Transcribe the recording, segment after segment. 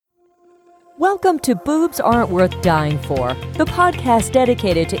Welcome to Boobs Aren't Worth Dying For, the podcast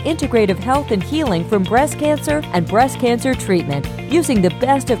dedicated to integrative health and healing from breast cancer and breast cancer treatment using the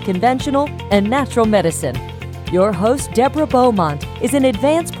best of conventional and natural medicine. Your host, Deborah Beaumont, is an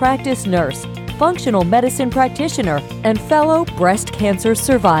advanced practice nurse, functional medicine practitioner, and fellow breast cancer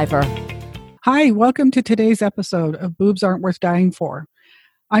survivor. Hi, welcome to today's episode of Boobs Aren't Worth Dying For.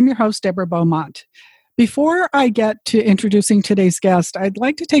 I'm your host, Deborah Beaumont. Before I get to introducing today's guest, I'd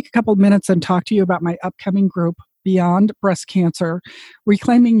like to take a couple minutes and talk to you about my upcoming group, Beyond Breast Cancer,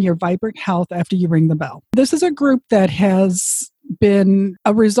 Reclaiming Your Vibrant Health After You Ring the Bell. This is a group that has been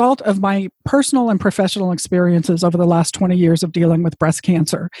a result of my personal and professional experiences over the last 20 years of dealing with breast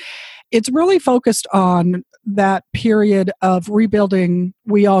cancer. It's really focused on that period of rebuilding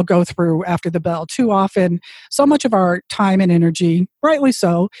we all go through after the bell. Too often, so much of our time and energy, rightly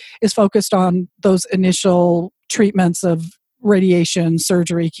so, is focused on those initial treatments of radiation,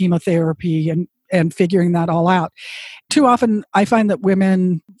 surgery, chemotherapy, and figuring that all out. Too often, I find that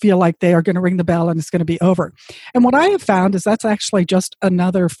women feel like they are going to ring the bell and it's going to be over. And what I have found is that's actually just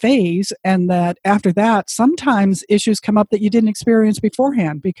another phase, and that after that, sometimes issues come up that you didn't experience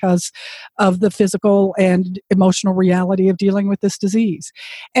beforehand because of the physical and emotional reality of dealing with this disease.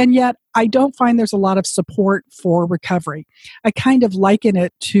 And yet, I don't find there's a lot of support for recovery. I kind of liken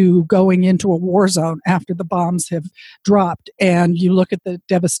it to going into a war zone after the bombs have dropped and you look at the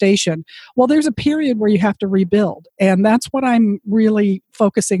devastation. Well, there's a period where you have to rebuild. And that's what I'm really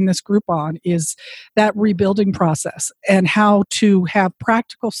focusing this group on, is that rebuilding process and how to have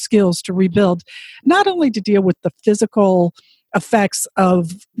practical skills to rebuild, not only to deal with the physical effects of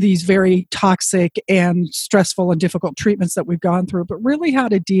these very toxic and stressful and difficult treatments that we've gone through, but really how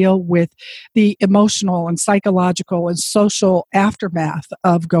to deal with the emotional and psychological and social aftermath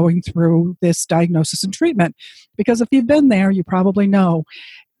of going through this diagnosis and treatment. Because if you've been there, you probably know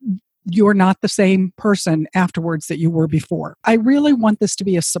you're not the same person afterwards that you were before. I really want this to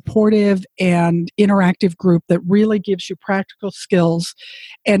be a supportive and interactive group that really gives you practical skills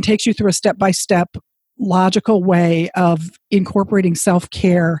and takes you through a step-by-step logical way of incorporating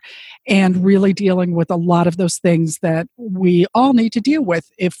self-care and really dealing with a lot of those things that we all need to deal with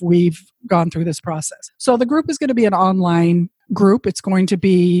if we've gone through this process. So the group is going to be an online group. It's going to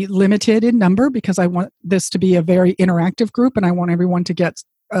be limited in number because I want this to be a very interactive group and I want everyone to get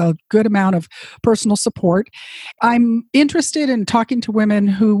a good amount of personal support. I'm interested in talking to women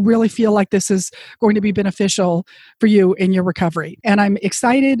who really feel like this is going to be beneficial for you in your recovery. And I'm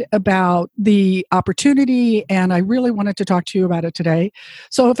excited about the opportunity, and I really wanted to talk to you about it today.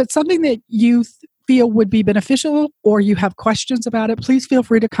 So if it's something that you feel would be beneficial or you have questions about it, please feel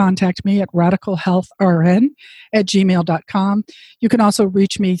free to contact me at radicalhealthrn@gmail.com. You can also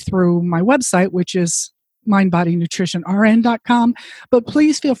reach me through my website, which is mindbodynutritionrn.com. But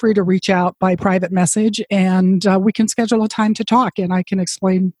please feel free to reach out by private message and we can schedule a time to talk and I can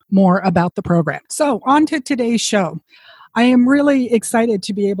explain more about the program. So on to today's show. I am really excited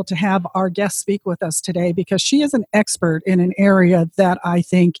to be able to have our guest speak with us today because she is an expert in an area that I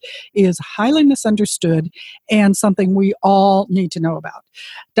think is highly misunderstood and something we all need to know about.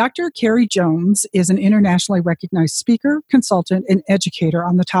 Dr. Carrie Jones is an internationally recognized speaker, consultant, and educator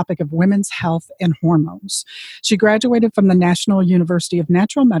on the topic of women's health and hormones. She graduated from the National University of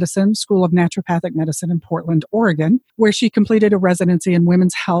Natural Medicine, School of Naturopathic Medicine in Portland, Oregon, where she completed a residency in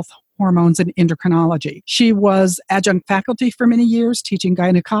women's health, hormones, and endocrinology. She was adjunct faculty for many years, teaching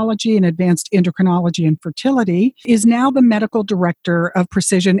gynecology and advanced endocrinology and fertility, is now the medical director of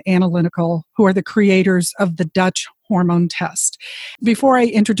Precision Analytical, who are the creators of the Dutch hormone test. Before I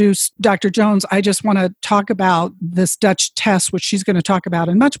introduce Dr. Jones, I just want to talk about this Dutch test, which she's going to talk about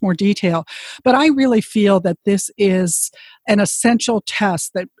in much more detail. But I really feel that this is an essential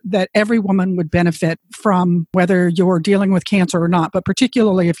test that every woman would benefit from, whether you're dealing with cancer or not, but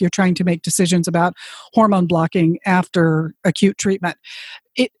particularly if you're trying to make decisions about hormone blocking after acute treatment.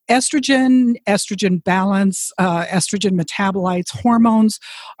 Estrogen balance, estrogen metabolites, hormones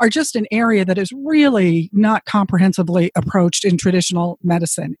are just an area that is really not comprehensively approached in traditional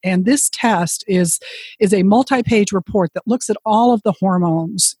medicine. And this test is a multi-page report that looks at all of the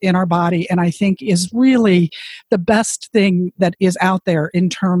hormones in our body, and I think is really the best thing that is out there in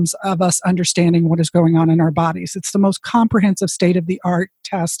terms of us understanding what is going on in our bodies. It's the most comprehensive state-of-the-art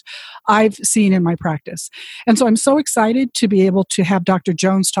test I've seen in my practice. And so I'm so excited to be able to have Dr.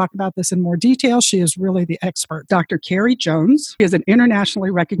 Jones talk about this in more detail. She is really the expert. Dr. Carrie Jones is an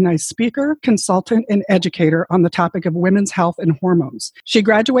internationally recognized speaker, consultant, and educator on the topic of women's health and hormones. She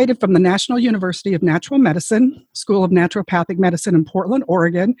graduated from the National University of Natural Medicine, School of Naturopathic Medicine in Portland,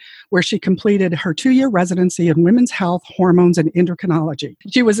 Oregon, where she completed her 2-year residency in women's health, hormones and endocrinology.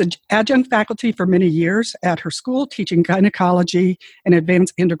 She was an adjunct faculty for many years at her school, teaching gynecology and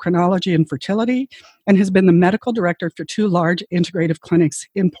advanced endocrinology and fertility, and has been the medical director for 2 large integrative clinics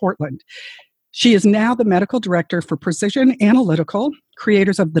in Portland. She is now the medical director for Precision Analytical,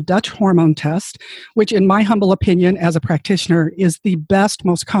 creators of the Dutch hormone test, which in my humble opinion as a practitioner is the best,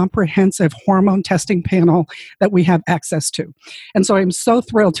 most comprehensive hormone testing panel that we have access to. And so I'm so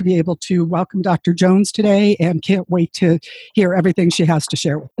thrilled to be able to welcome Dr. Jones today and can't wait to hear everything she has to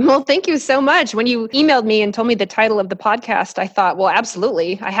share with us. Well, thank you so much. When you emailed me and told me the title of the podcast, I thought, well,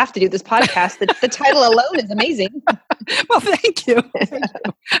 absolutely, I have to do this podcast. The title alone is amazing. Well, thank you. Thank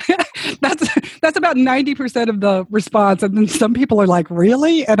you. That's about 90% of the response. And then some people are like,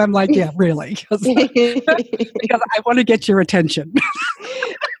 really? And I'm like, yeah, really. Because I want to get your attention.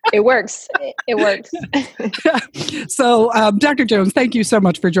 It works. It works. So, Dr. Jones, thank you so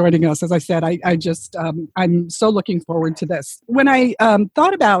much for joining us. As I said, I'm so looking forward to this. When I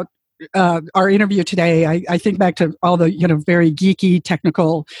thought about our interview today, I think back to all the very geeky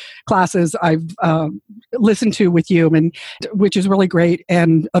technical classes I've listened to with you, and which is really great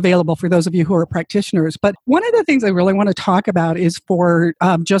and available for those of you who are practitioners. But one of the things I really want to talk about is for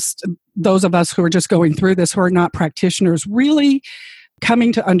just those of us who are just going through this, who are not practitioners, really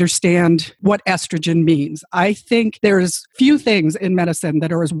coming to understand what estrogen means. I think there's few things in medicine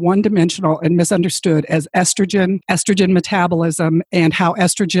that are as one-dimensional and misunderstood as estrogen metabolism, and how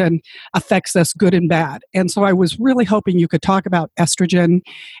estrogen affects us good and bad. And so I was really hoping you could talk about estrogen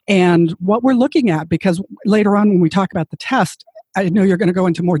and what we're looking at, because later on when we talk about the test, I know you're going to go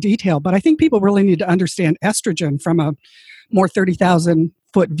into more detail, but I think people really need to understand estrogen from a more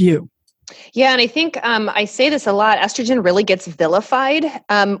 30,000-foot view. Yeah, and I think I say this a lot, estrogen really gets vilified,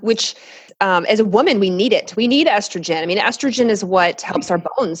 which as a woman, we need it. We need estrogen. I mean, estrogen is what helps our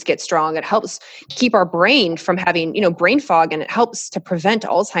bones get strong. It helps keep our brain from having, brain fog, and it helps to prevent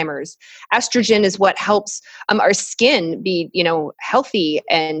Alzheimer's. Estrogen is what helps our skin be, healthy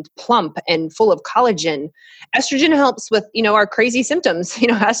and plump and full of collagen. Estrogen helps with, our crazy symptoms.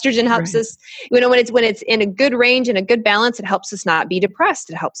 Estrogen helps us, when it's in a good range and a good balance, it helps us not be depressed.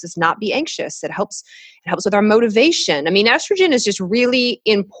 It helps us not be anxious. It helps with our motivation. I mean, estrogen is just really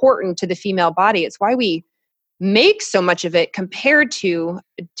important to the female body. It's why we make so much of it compared to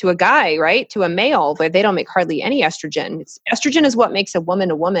a guy, right? To a male, where they don't make hardly any estrogen. Estrogen is what makes a woman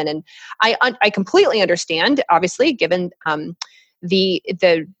a woman. And I completely understand, obviously, given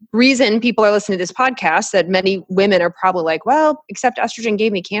the reason people are listening to this podcast, that many women are probably like, well, except estrogen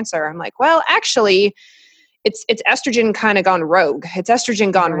gave me cancer. I'm like, well, actually, it's estrogen kind of gone rogue. It's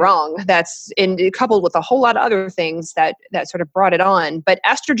estrogen gone wrong. That's coupled with a whole lot of other things that sort of brought it on. But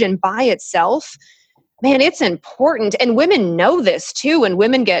estrogen by itself, man, it's important. And women know this too. When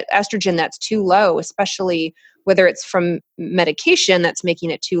women get estrogen that's too low, especially whether it's from medication that's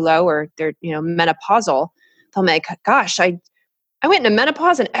making it too low, or they're, menopausal, they'll make, gosh, I went into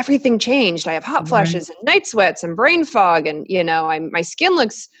menopause and everything changed. I have hot flashes and night sweats and brain fog, and my skin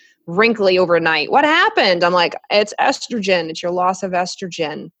looks wrinkly overnight. What happened? I'm like, it's estrogen. It's your loss of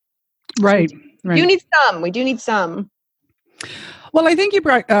estrogen. Right. We do need some. Well, I think you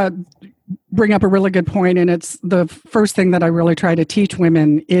bring up a really good point, and it's the first thing that I really try to teach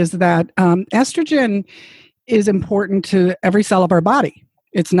women is that estrogen is important to every cell of our body.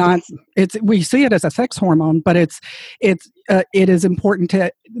 It's not. We see it as a sex hormone, but it is important to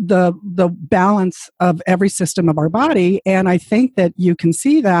the balance of every system of our body. And I think that you can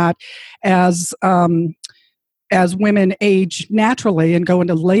see that as women age naturally and go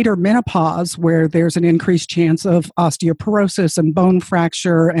into later menopause, where there's an increased chance of osteoporosis and bone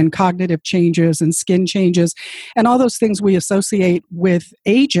fracture and cognitive changes and skin changes, and all those things we associate with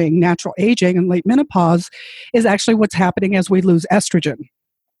aging, natural aging, and late menopause is actually what's happening as we lose estrogen.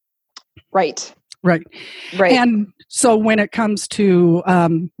 Right. And so when it comes to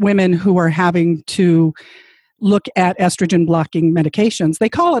women who are having to look at estrogen blocking medications, they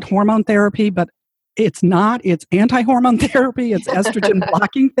call it hormone therapy, but it's not. It's anti-hormone therapy. It's estrogen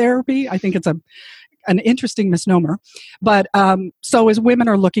blocking therapy. I think it's an interesting misnomer. But so as women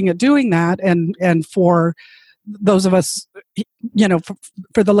are looking at doing that, and for those of us,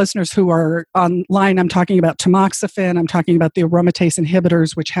 for the listeners who are online, I'm talking about tamoxifen, I'm talking about the aromatase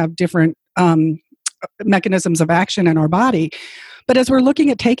inhibitors, which have different mechanisms of action in our body. But as we're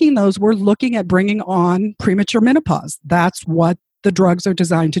looking at taking those, we're looking at bringing on premature menopause. That's what the drugs are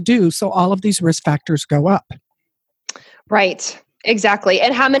designed to do. So all of these risk factors go up. Right. Exactly.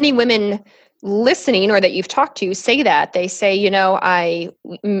 And how many women listening or that you've talked to say that? They say, they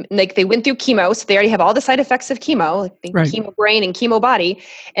went through chemo, so they already have all the side effects of chemo, like the chemo brain and chemo body.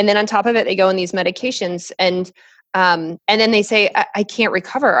 And then on top of it, they go on these medications. And And then they say, I can't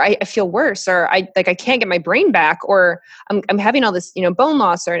recover. I feel worse, or I can't get my brain back, or I'm having all this, bone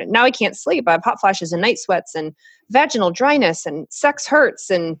loss, or now I can't sleep. I have hot flashes and night sweats and vaginal dryness and sex hurts.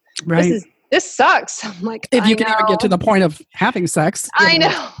 And Right. this sucks. I'm like, If you can even get to the point of having sex. I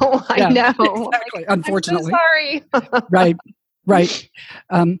know. Exactly. Unfortunately. I'm so sorry. Right. Right.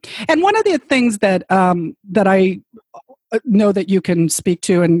 And one of the things that I know that you can speak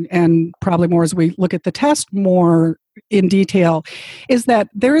to, and probably more as we look at the test more in detail, is that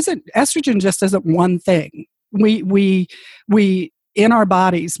estrogen just isn't one thing. We in our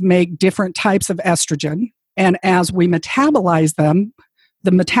bodies make different types of estrogen, and as we metabolize them,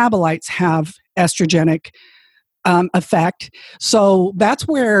 the metabolites have estrogenic effect. So that's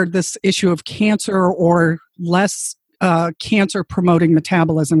where this issue of cancer or less cancer promoting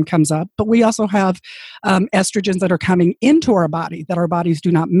metabolism comes up. But we also have estrogens that are coming into our body that our bodies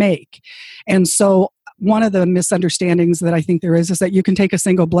do not make. And so one of the misunderstandings that I think there is that you can take a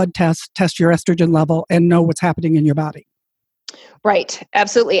single blood test your estrogen level, and know what's happening in your body. Right.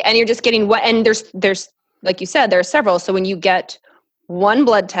 Absolutely. And you're just getting what, and there's, like you said, there are several. So when you get one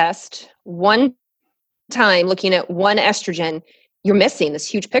blood test, one time looking at one estrogen, you're missing this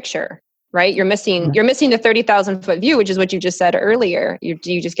huge picture. Right? You're missing the 30,000 foot view, which is what you just said earlier. You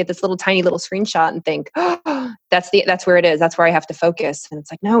just get this tiny little screenshot and think, oh, that's where it is. That's where I have to focus. And it's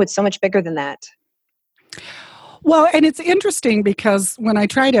like, no, it's so much bigger than that. Well, and it's interesting because when I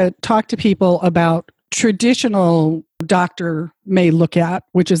try to talk to people about traditional doctor may look at,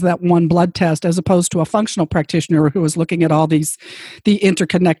 which is that one blood test, as opposed to a functional practitioner who is looking at all the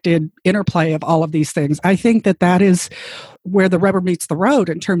interconnected interplay of all of these things. I think that is where the rubber meets the road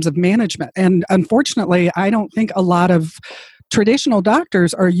in terms of management. And unfortunately, I don't think a lot of traditional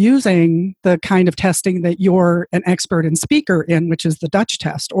doctors are using the kind of testing that you're an expert and speaker in, which is the Dutch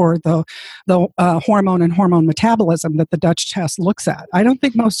test, or the hormone and hormone metabolism that the Dutch test looks at. I don't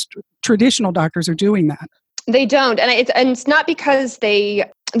think most traditional doctors are doing that. They don't, and it's not because they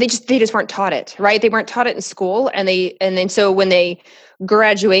just weren't taught it, right? They weren't taught it in school, and then so when they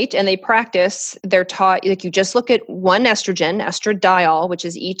graduate and they practice, they're taught, like, you just look at one estrogen, estradiol, which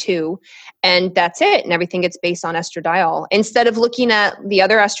is E2, and that's it, and everything gets based on estradiol, instead of looking at the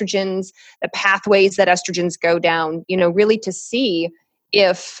other estrogens, the pathways that estrogens go down, really to see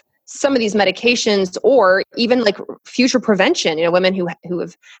if some of these medications, or even like future prevention, women who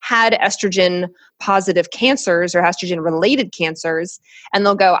have had estrogen positive cancers or estrogen related cancers, and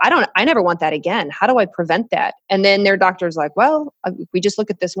they'll go, I never want that again. How do I prevent that? And then their doctor's like, well, we just look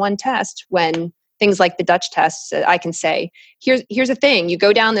at this one test, when things like the Dutch tests, I can say, here's the thing, you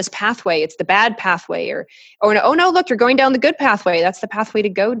go down this pathway, it's the bad pathway, or oh no, look, you're going down the good pathway. That's the pathway to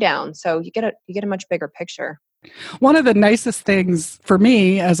go down. So you get a much bigger picture. One of the nicest things for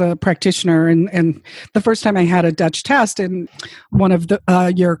me as a practitioner, and the first time I had a Dutch test, and one of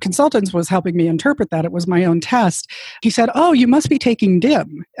your consultants was helping me interpret that. It was my own test. He said, "Oh, you must be taking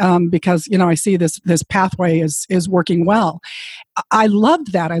DIM because I see this pathway is working well." I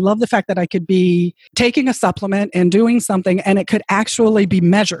loved that. I love the fact that I could be taking a supplement and doing something, and it could actually be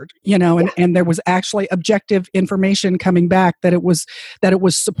measured, and there was actually objective information coming back that it was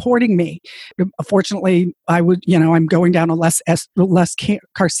supporting me. Fortunately, I'm going down a less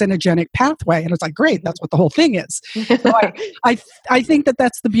carcinogenic pathway, and it's like, great, that's what the whole thing is. So I think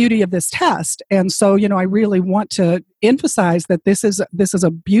that's the beauty of this test, and so I really want to emphasize that this is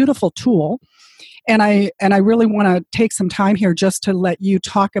a beautiful tool. And I really want to take some time here just to let you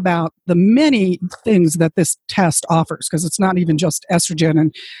talk about the many things that this test offers, because it's not even just estrogen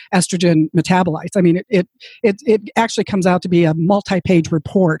and estrogen metabolites. I mean, it actually comes out to be a multi-page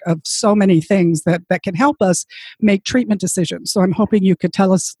report of so many things that can help us make treatment decisions. So I'm hoping you could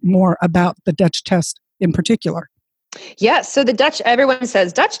tell us more about the Dutch test in particular. Yes. So everyone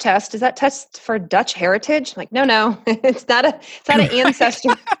says Dutch test. Is that test for Dutch heritage? Like, no, it's not an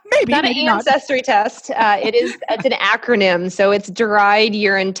ancestry. maybe not an ancestry test. It's an acronym. So it's dried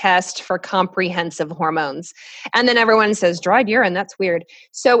urine test for comprehensive hormones. And then everyone says dried urine. That's weird.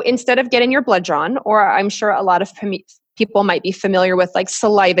 So instead of getting your blood drawn, or I'm sure a lot of people might be familiar with like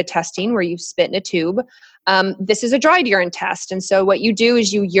saliva testing, where you spit in a tube. This is a dried urine test. And so what you do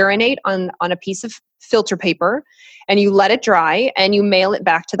is you urinate on a piece of filter paper, and you let it dry, and you mail it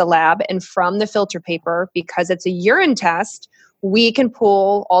back to the lab. And from the filter paper, because it's a urine test, we can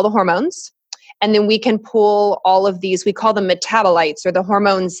pull all the hormones, and then we can pull all of these, we call them metabolites, or the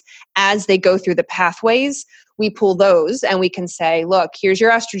hormones as they go through the pathways. We pull those, and we can say, look, here's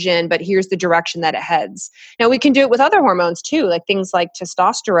your estrogen, but here's the direction that it heads. Now, we can do it with other hormones too, like things like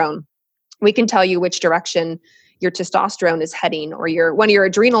testosterone. We can tell you which direction your testosterone is heading, or one of your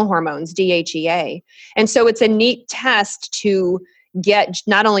adrenal hormones, DHEA. And so it's a neat test to get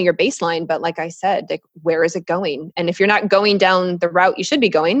not only your baseline, but like I said, like, where is it going? And if you're not going down the route you should be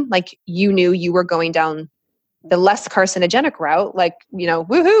going, like you knew you were going down the less carcinogenic route, like,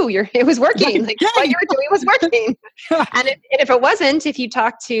 woohoo, it was working. Like what you were doing was working. And if it wasn't, if you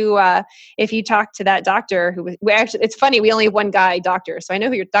talk to that doctor it's funny, we only have one guy doctor. So I know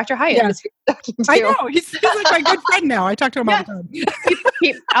who your Dr. Hyatt is talking to. I know. He's like my good friend now. I talk to him all the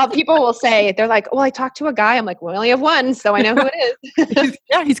time. People will say, they're like, well, I talked to a guy. I'm like, well, we only have one, so I know who it is.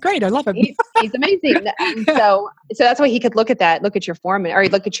 He's great. I love him. He's amazing. And so that's why he could look at your form, or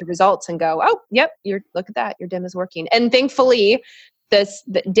look at your results and go, oh, yep, look at that. Your DIM is working. And thankfully, the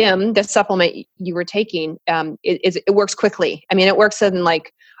DIM, the supplement you were taking, it works quickly. I mean, it works in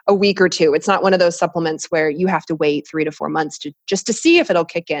like a week or two. It's not one of those supplements where you have to wait 3 to 4 months to see if it'll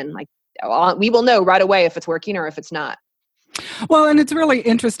kick in. Like, we will know right away if it's working or if it's not. Well, and it's really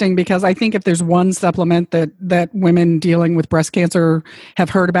interesting because I think if there's one supplement that women dealing with breast cancer have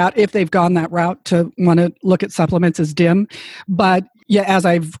heard about, if they've gone that route to want to look at supplements, is DIM. But yeah, as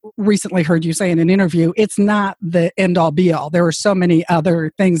I've recently heard you say in an interview, it's not the end all be all. There are so many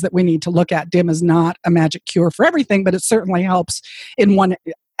other things that we need to look at. DIM is not a magic cure for everything, but it certainly helps in one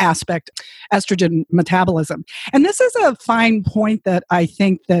aspect, estrogen metabolism. And this is a fine point that I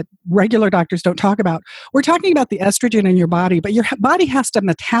think that regular doctors don't talk about. We're talking about the estrogen in your body, but your body has to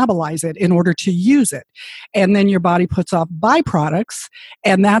metabolize it in order to use it. And then your body puts off byproducts,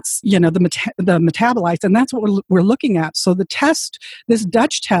 and that's, the metabolites, and that's what we're looking at. So the test, this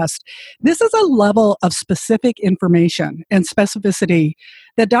Dutch test, this is a level of specific information and specificity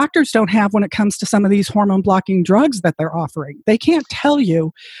that doctors don't have when it comes to some of these hormone blocking drugs that they're offering. They can't tell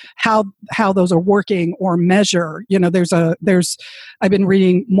you how those are working or measure. I've been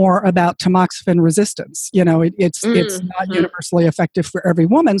reading more about tamoxifen resistance. It's not universally effective for every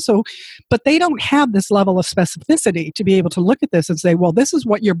woman. So, but they don't have this level of specificity to be able to look at this and say, well, this is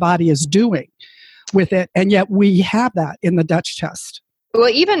what your body is doing with it. And yet we have that in the Dutch test. Well,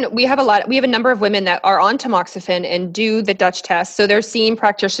 we have a number of women that are on tamoxifen and do the Dutch test. So they're seeing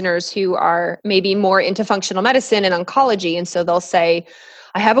practitioners who are maybe more into functional medicine and oncology. And so they'll say,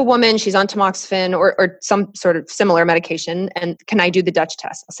 I have a woman, she's on tamoxifen or some sort of similar medication, and can I do the Dutch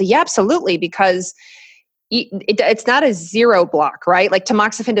test? I'll say, yeah, absolutely, because it's not a zero block, right? Like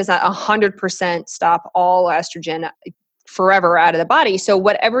tamoxifen does not 100% stop all estrogen forever out of the body. So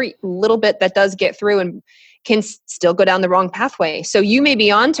whatever little bit that does get through and can still go down the wrong pathway. So you may be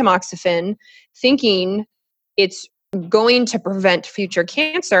on tamoxifen thinking it's going to prevent future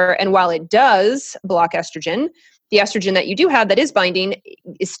cancer. And while it does block estrogen, the estrogen that you do have that is binding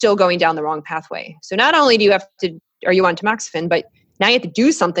is still going down the wrong pathway. So not only are you on tamoxifen, but now you have to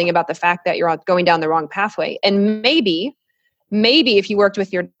do something about the fact that you're going down the wrong pathway. And maybe if you worked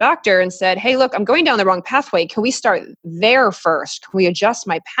with your doctor and said, hey, look, I'm going down the wrong pathway. Can we start there first? Can we adjust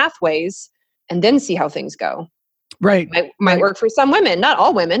my pathways and then see how things go? Right. Might work for some women, not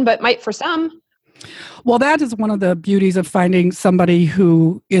all women, but might for some. Well, that is one of the beauties of finding somebody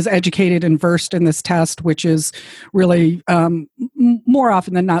who is educated and versed in this test, which is really more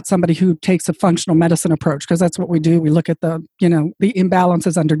often than not somebody who takes a functional medicine approach, because that's what we do. We look at the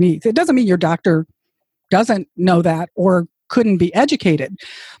imbalances underneath. It doesn't mean your doctor doesn't know that or couldn't be educated.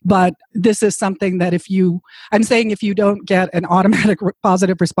 But this is something that if you don't get an automatic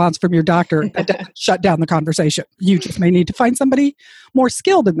positive response from your doctor, that doesn't shut down the conversation. You just may need to find somebody more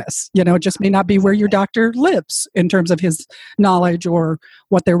skilled in this. It just may not be where your doctor lives in terms of his knowledge or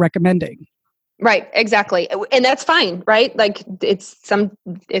what they're recommending. Right, exactly. And that's fine, right? Like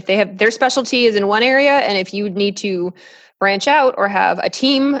if they have their specialty is in one area, and if you need to branch out or have a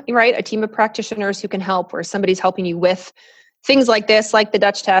team, right? A team of practitioners who can help, or somebody's helping you with things like this, like the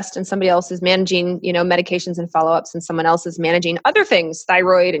Dutch test, and somebody else is managing, medications and follow-ups, and someone else is managing other things,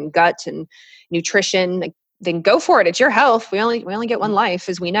 thyroid and gut and nutrition, then go for it. It's your health. We only get one life,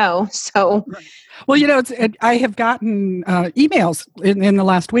 as we know. So, well, I have gotten emails in the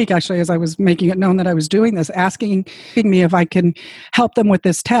last week, actually, as I was making it known that I was doing this, asking me if I can help them with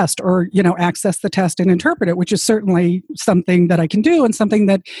this test or, access the test and interpret it, which is certainly something that I can do, and something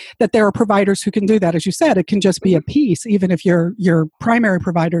that there are providers who can do that. As you said, it can just be a piece, even if your primary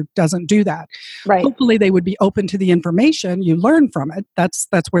provider doesn't do that. Right. Hopefully they would be open to the information. You learn from it. That's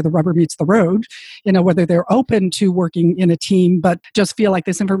where the rubber meets the road, whether they're open to working in a team, but just feel like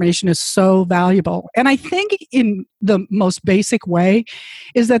this information is so valuable. And I think in the most basic way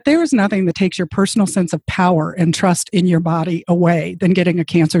is that there is nothing that takes your personal sense of power and trust in your body away than getting a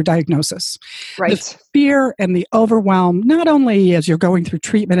cancer diagnosis. Right. The fear and the overwhelm, not only as you're going through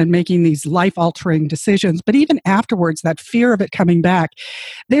treatment and making these life-altering decisions, but even afterwards, that fear of it coming back.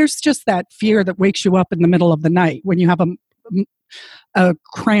 There's just that fear that wakes you up in the middle of the night when you have a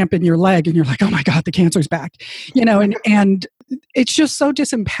cramp in your leg and you're like, oh my God, the cancer's back. And it's just so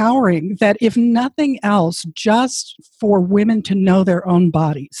disempowering that if nothing else, just for women to know their own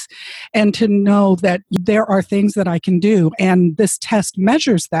bodies and to know that there are things that I can do. And this test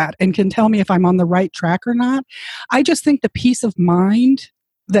measures that and can tell me if I'm on the right track or not. I just think the peace of mind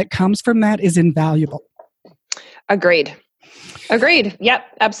that comes from that is invaluable. Agreed. Yep,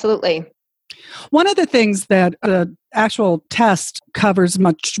 absolutely. One of the things that the actual test covers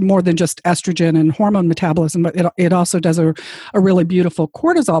much more than just estrogen and hormone metabolism, but it also does a really beautiful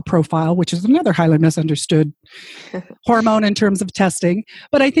cortisol profile, which is another highly misunderstood hormone in terms of testing.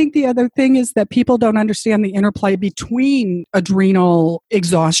 But I think the other thing is that people don't understand the interplay between adrenal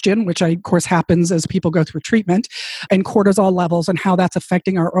exhaustion, which of course happens as people go through treatment, and cortisol levels and how that's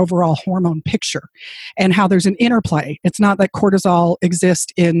affecting our overall hormone picture and how there's an interplay. It's not that cortisol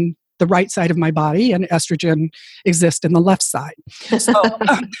exists in the right side of my body and estrogen exist in the left side. So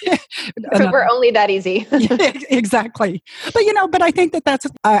we're only that easy. Exactly. But I think that's,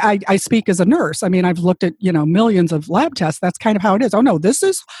 I speak as a nurse. I mean, I've looked at, millions of lab tests. That's kind of how it is. Oh no, this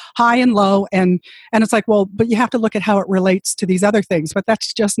is high and low. And it's like, well, but you have to look at how it relates to these other things. But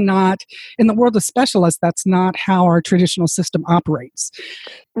that's just not, in the world of specialists, that's not how our traditional system operates.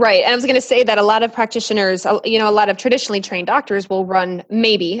 Right. And I was going to say that a lot of practitioners, a lot of traditionally trained doctors will run,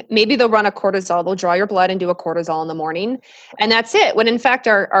 maybe they'll run a cortisol, they'll draw your blood and do a cortisol in the morning. And that's it. When in fact,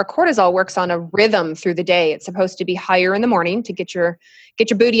 our cortisol works on a rhythm through the day. It's supposed to be higher in the morning to get your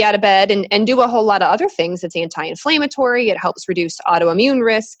booty out of bed and do a whole lot of other things. It's anti-inflammatory. It helps reduce autoimmune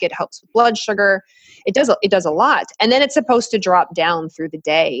risk. It helps with blood sugar. It does a lot. And then it's supposed to drop down through the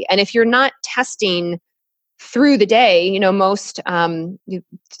day. And if you're not testing through the day, most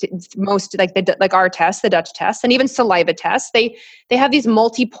like our test, the Dutch test, and even saliva tests, they have these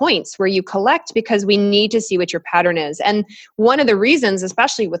multi-points where you collect because we need to see what your pattern is. And one of the reasons,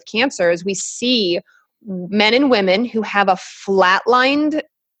 especially with cancer, is we see men and women who have a flatlined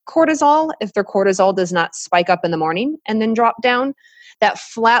cortisol, if their cortisol does not spike up in the morning and then drop down, that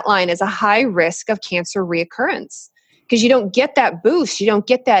flat line is a high risk of cancer reoccurrence. Because you don't get that boost, you don't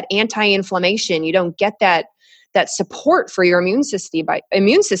get that anti-inflammation, you don't get that support for your immune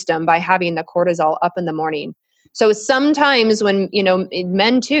system by having the cortisol up in the morning. So sometimes when,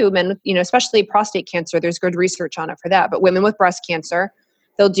 men, especially prostate cancer, there's good research on it for that. But women with breast cancer,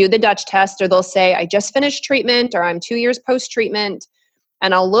 they'll do the Dutch test or they'll say, I just finished treatment or I'm 2 years post-treatment.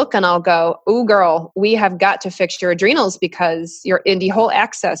 And I'll look and I'll go, oh girl, we have got to fix your adrenals because you're in the whole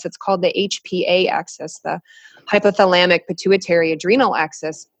axis. It's called the HPA axis, the hypothalamic pituitary adrenal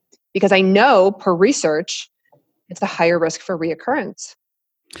axis, because I know per research, it's a higher risk for reoccurrence.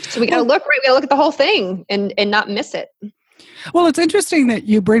 So we got to look right. We got to look at the whole thing and not miss it. Well, it's interesting that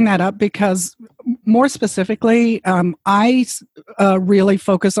you bring that up because more specifically, I really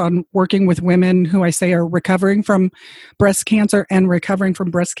focus on working with women who I say are recovering from breast cancer and recovering from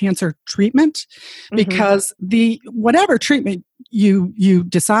breast cancer treatment, because whatever treatment you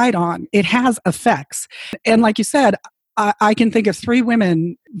decide on, it has effects. And like you said, I can think of 3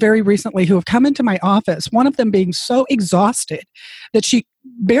 women very recently who have come into my office, one of them being so exhausted that she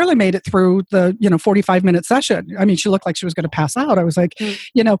barely made it through the 45-minute session. I mean, she looked like she was going to pass out. I was like,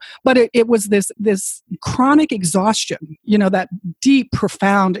 but it was this chronic exhaustion, that deep,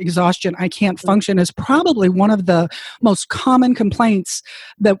 profound exhaustion. I can't function is probably one of the most common complaints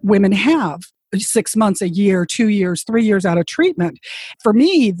that women have 6 months, a year, 2 years, 3 years out of treatment. For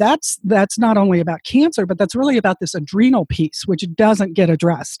me, that's not only about cancer, but that's really about this adrenal piece, which doesn't get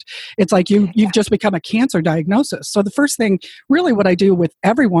addressed. It's like you've just become a cancer diagnosis. So the first thing, really what I do with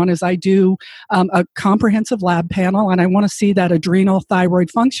everyone is I do a comprehensive lab panel, and I want to see that adrenal thyroid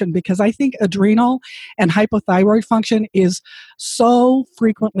function, because I think adrenal and hypothyroid function is so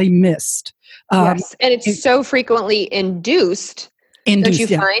frequently missed. Yes, and it's so frequently induced that you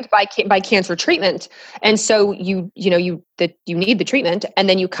find by cancer treatment. And so you need the treatment, and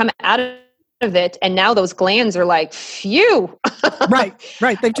then you come out of it, and now those glands are like, phew. Right.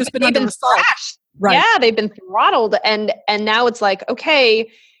 They've just been under assault. Right. Yeah, they've been throttled, and now it's like, okay,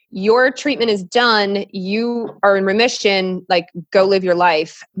 your treatment is done. You are in remission. Like, go live your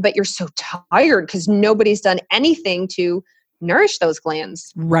life. But you're so tired because nobody's done anything to nourish those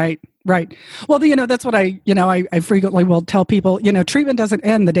glands. Right. Well, that's what I frequently will tell people, treatment doesn't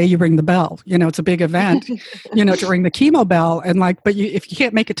end the day you ring the bell. It's a big event, to ring the chemo bell. And but if you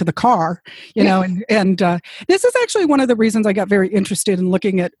can't make it to the car, and this is actually one of the reasons I got very interested in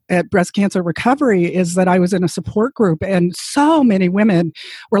looking at breast cancer recovery is that I was in a support group and so many women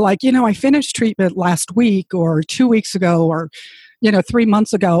were like, I finished treatment last week or 2 weeks ago or 3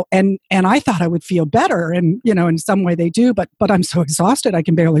 months ago, and I thought I would feel better, and in some way they do, but I'm so exhausted I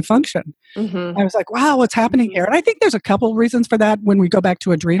can barely function. Mm-hmm. I was like, wow, what's happening here? And I think there's a couple reasons for that. When we go back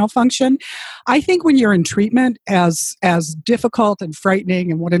to adrenal function, I think when you're in treatment, as difficult and frightening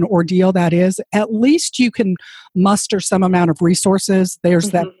and what an ordeal that is, at least you can muster some amount of resources.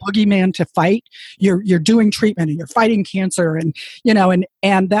 There's that boogeyman to fight. You're doing treatment and you're fighting cancer, and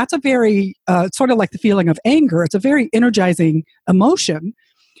and that's a very sort of like the feeling of anger. It's a very energizing emotion.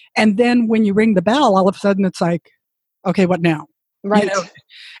 And then when you ring the bell, all of a sudden it's like, okay, what now? Right.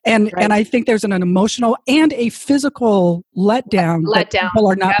 And I think there's an emotional and a physical letdown that people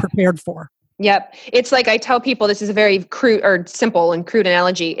are not prepared for. Yep. It's like I tell people, this is a very crude or simple and crude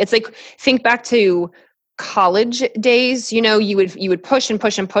analogy. It's like, think back to college days. You would push and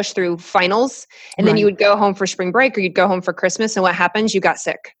push and push through finals, and then you would go home for spring break, or you'd go home for Christmas, and what happens? You got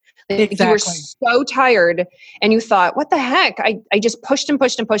sick. Exactly. You were so tired and you thought, what the heck? I just pushed and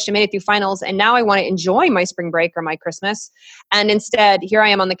pushed and pushed and made it through finals. And now I want to enjoy my spring break or my Christmas. And instead, here I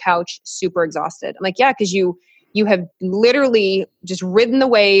am on the couch, super exhausted. I'm like, yeah, because you have literally just ridden the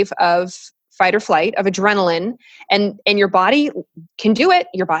wave of fight or flight, of adrenaline, and your body can do it.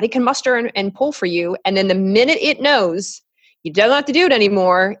 Your body can muster and pull for you. And then the minute it knows you don't have to do it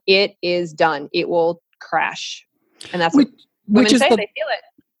anymore, it is done. It will crash. And that's what women say. They feel it.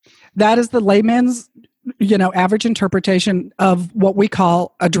 That is the layman's, average interpretation of what we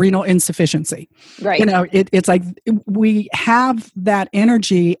call adrenal insufficiency. Right. It's like we have that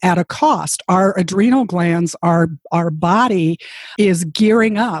energy at a cost. Our adrenal glands, our body is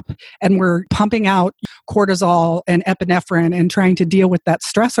gearing up, and we're pumping out cortisol and epinephrine and trying to deal with that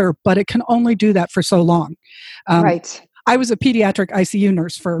stressor, but it can only do that for so long. Right. I was a pediatric ICU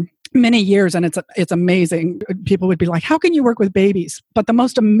nurse for many years, and it's amazing. People would be like, how can you work with babies? But the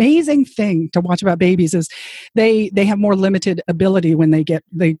most amazing thing to watch about babies is they have more limited ability when they get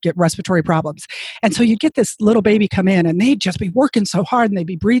respiratory problems. And so you get this little baby come in, and they'd just be working so hard, and they'd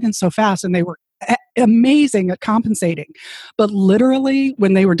be breathing so fast, and they were amazing at compensating. But literally,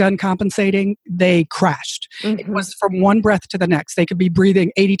 when they were done compensating, they crashed. Mm-hmm. It was from one breath to the next. They could be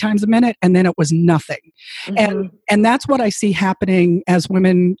breathing 80 times a minute, and then it was nothing. Mm-hmm. And that's what I see happening as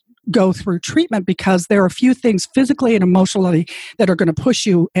women go through treatment, because there are a few things physically and emotionally that are going to push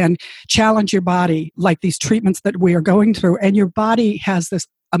you and challenge your body, like these treatments that we are going through. And your body has this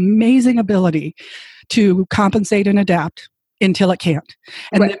amazing ability to compensate and adapt until it can't.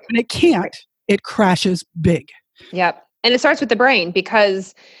 And then when it can't, it crashes big. Yep. And it starts with the brain,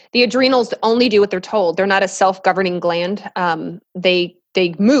 because the adrenals only do what they're told. They're not a self-governing gland. They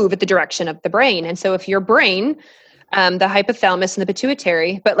move at the direction of the brain. And so if your brain, the hypothalamus and the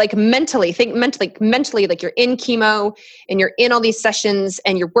pituitary, but like think mentally, like you're in chemo and you're in all these sessions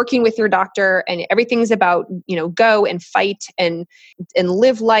and you're working with your doctor, and everything's about, go and fight and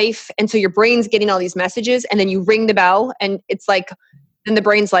live life. And so your brain's getting all these messages, and then you ring the bell, and it's like, then the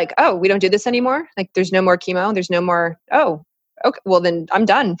brain's like, oh, we don't do this anymore. Like there's no more chemo. There's no more, oh, okay, well then I'm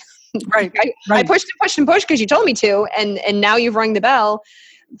done. Right. I pushed and pushed and pushed because you told me to. And now you've rung the bell,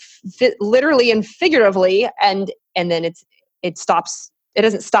 literally and figuratively. And then it stops. It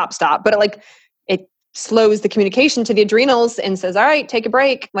doesn't stop, but it slows the communication to the adrenals and says, all right, take a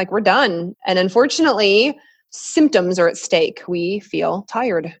break. Like we're done. And unfortunately, symptoms are at stake. We feel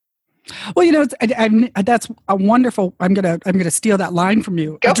tired. Well, that's a wonderful. I'm gonna steal that line from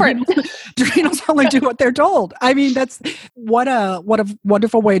you. Go for it. Adrenals only do what they're told. I mean, that's what a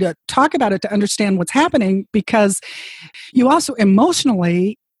wonderful way to talk about it, to understand what's happening, because you also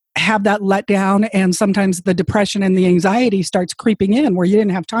emotionally have that letdown, and sometimes the depression and the anxiety starts creeping in where you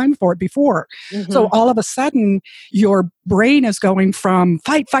didn't have time for it before. Mm-hmm. So all of a sudden, your brain is going from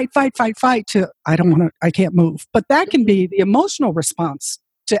fight to I can't move. But that can be the emotional response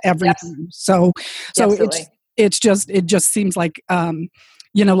to everything. Yes. So it just seems like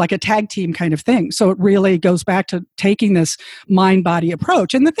like a tag team kind of thing. So it really goes back to taking this mind-body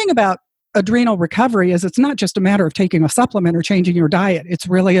approach. And the thing about adrenal recovery is it's not just a matter of taking a supplement or changing your diet. It's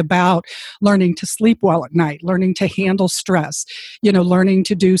really about learning to sleep well at night, learning to handle stress, learning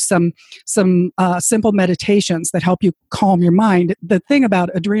to do some simple meditations that help you calm your mind. The thing about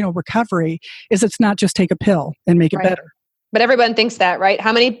adrenal recovery is it's not just take a pill and make it better. But everyone thinks that, right?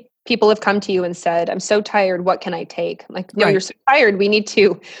 How many people have come to you and said, I'm so tired. What can I take? I'm like, no, Right. you're so tired. We need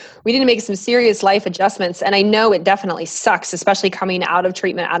to make some serious life adjustments. And I know it definitely sucks, especially coming out of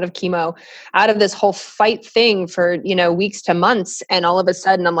treatment, out of chemo, out of this whole fight thing for, weeks to months. And all of a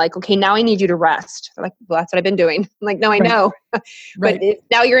sudden I'm like, okay, now I need you to rest. They're like, well, that's what I've been doing. I'm like, no, I Right. know. Right. But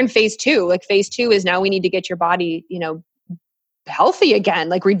now you're in phase 2. Like phase 2 is now we need to get your body, healthy again,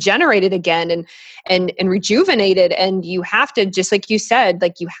 like regenerated again and rejuvenated. And you have to, just like you said,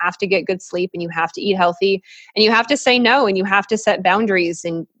 like you have to get good sleep and you have to eat healthy and you have to say no and you have to set boundaries,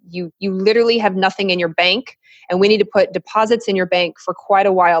 and you literally have nothing in your bank, and we need to put deposits in your bank for quite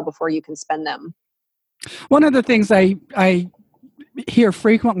a while before you can spend them. One of the things I hear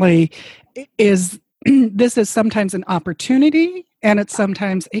frequently is this is sometimes an opportunity and it's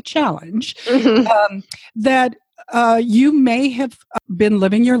sometimes a challenge. That you may have been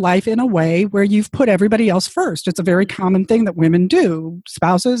living your life in a way where you've put everybody else first. It's a very common thing that women do,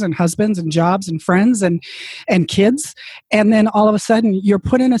 spouses and husbands and jobs and friends and kids. And then all of a sudden you're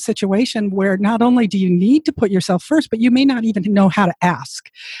put in a situation where not only do you need to put yourself first, but you may not even know how to ask,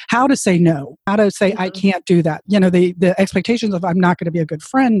 how to say no, how to say, I can't do that. The expectations of I'm not going to be a good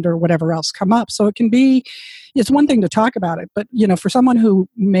friend or whatever else come up. So it's one thing to talk about it, but for someone who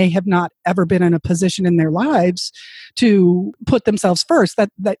may have not ever been in a position in their lives to put themselves first, I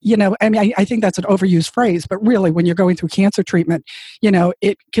think that's an overused phrase, but really when you're going through cancer treatment,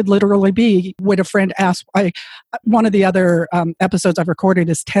 it could literally be when a friend asks, one of the other episodes I've recorded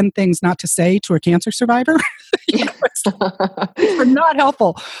is 10 things not to say to a cancer survivor. It's not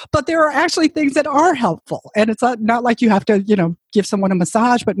helpful, but there are actually things that are helpful. And it's not like you have to, give someone a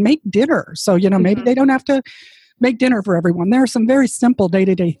massage, but make dinner. So, maybe they don't have to make dinner for everyone. There are some very simple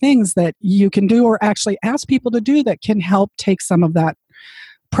day-to-day things that you can do or actually ask people to do that can help take some of that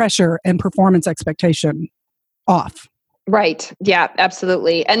pressure and performance expectation off. Right. Yeah,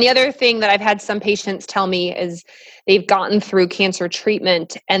 absolutely. And the other thing that I've had some patients tell me is they've gotten through cancer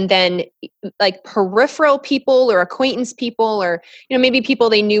treatment and then like peripheral people or acquaintance people or, maybe people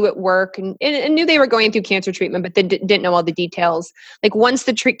they knew at work and knew they were going through cancer treatment, but they didn't know all the details. Like once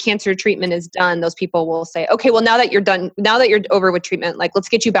the cancer treatment is done, those people will say, okay, well, now that you're done, now that you're over with treatment, like, let's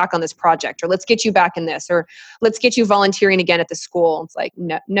get you back on this project or let's get you back in this, or let's get you volunteering again at the school. It's like,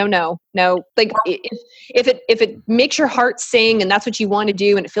 no. Like if it makes your heart sing and that's what you want to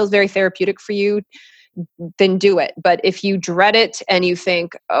do and it feels very therapeutic for you, then do it. But if you dread it and you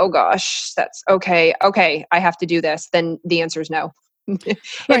think, oh gosh, that's okay, I have to do this, then the answer is no. If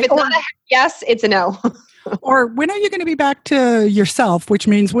it's not a yes, it's a no. Or when are you going to be back to yourself, which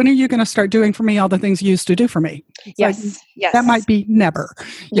means when are you going to start doing for me all the things you used to do for me? Yes. That might be never.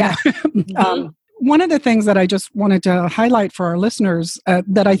 Yeah. One of the things that I just wanted to highlight for our listeners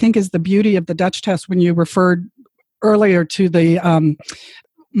that I think is the beauty of the Dutch test when you referred earlier to the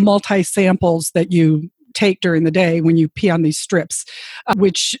multi-samples that you take during the day when you pee on these strips,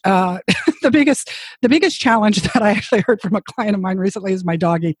 which the biggest challenge that I actually heard from a client of mine recently is my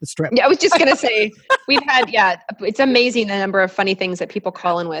dog ate the strip. Yeah, I was just going to say, we've had, it's amazing the number of funny things that people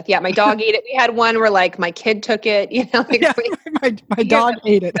call in with. Yeah, my dog ate it. We had one where like my kid took it, my dog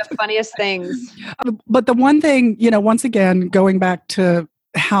ate it. The funniest things. But the one thing, once again, going back to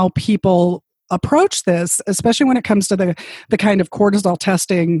how people approach this, especially when it comes to the kind of cortisol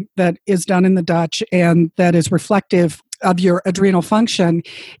testing that is done in the Dutch and that is reflective of your adrenal function,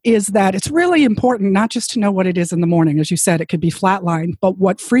 is that it's really important not just to know what it is in the morning. As you said, it could be flatlined, but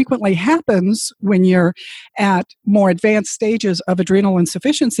what frequently happens when you're at more advanced stages of adrenal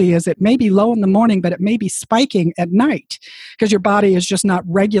insufficiency is it may be low in the morning, but it may be spiking at night because your body is just not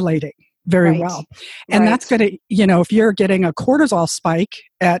regulating very well. And that's going to, if you're getting a cortisol spike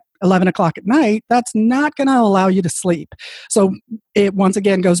at 11 o'clock at night, that's not going to allow you to sleep. So it once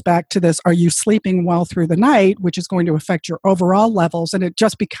again goes back to this, are you sleeping well through the night, which is going to affect your overall levels. And it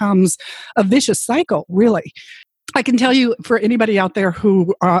just becomes a vicious cycle, really. I can tell you for anybody out there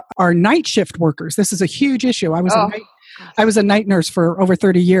who are night shift workers, this is a huge issue. I was a night nurse for over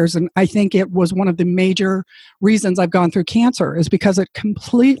 30 years, and I think it was one of the major reasons I've gone through cancer is because it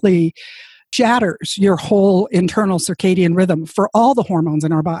completely shatters your whole internal circadian rhythm for all the hormones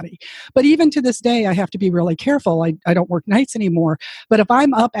in our body. But even to this day, I have to be really careful. I don't work nights anymore. But if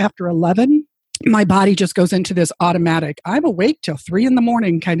I'm up after 11, my body just goes into this automatic, I'm awake till 3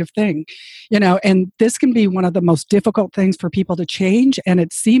 a.m. kind of thing, and this can be one of the most difficult things for people to change. And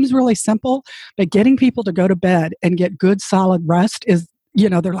it seems really simple, but getting people to go to bed and get good solid rest is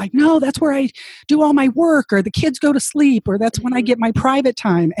they're like, no, that's where I do all my work, or the kids go to sleep, or that's when I get my private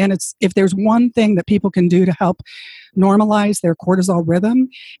time. And if there's one thing that people can do to help normalize their cortisol rhythm,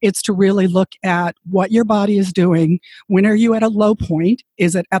 it's to really look at what your body is doing. When are you at a low point?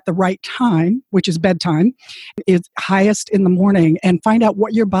 Is it at the right time, which is bedtime? It's highest in the morning, and find out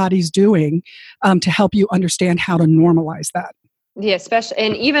what your body's doing to help you understand how to normalize that. Yeah, especially,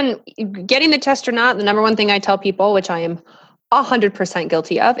 and even getting the test or not, the number one thing I tell people, which I am 100%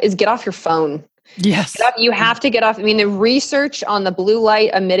 guilty of, is get off your phone. Yes. You have to get off. I mean, the research on the blue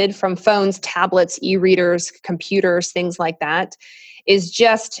light emitted from phones, tablets, e-readers, computers, things like that it's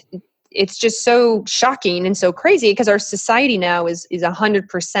just so shocking and so crazy, because our society now is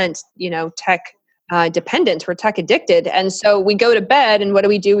 100%, tech dependent. We're tech addicted. And so we go to bed, and what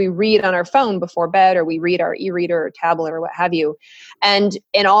do? We read on our phone before bed, or we read our e-reader or tablet or what have you. And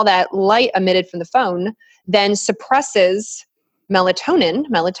all that light emitted from the phone then suppresses melatonin.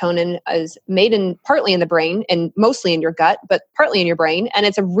 Melatonin is made partly in the brain and mostly in your gut, but partly in your brain. And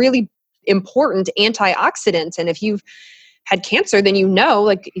it's a really important antioxidant. And if you've had cancer, then you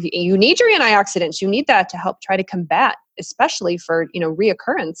need your antioxidants. You need that to help try to combat, especially for,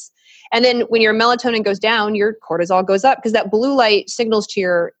 reoccurrence. And then when your melatonin goes down, your cortisol goes up, because that blue light signals to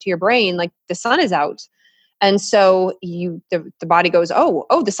your brain, like the sun is out. And so the body goes,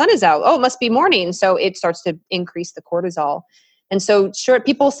 oh, the sun is out. Oh, it must be morning. So it starts to increase the cortisol. And so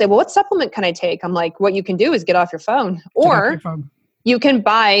people say, well, what supplement can I take? I'm like, what you can do is get off your phone, or you can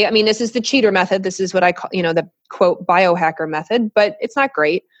buy, this is the cheater method. This is what I call, the quote biohacker method, but it's not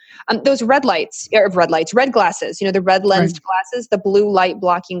great. Those red glasses, the red lensed glasses, the blue light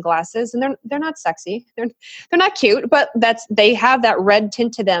blocking glasses, and they're not sexy. They're not cute, but they have that red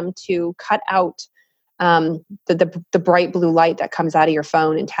tint to them to cut out the bright blue light that comes out of your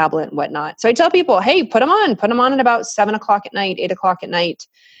phone and tablet and whatnot. So I tell people, hey, put them on at about 7 o'clock at night, 8 o'clock at night.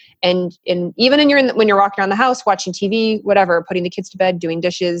 And even when you're walking around the house, watching TV, whatever, putting the kids to bed, doing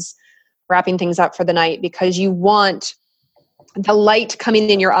dishes, wrapping things up for the night, because you want the light coming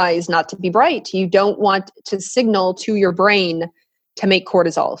in your eyes not to be bright. You don't want to signal to your brain to make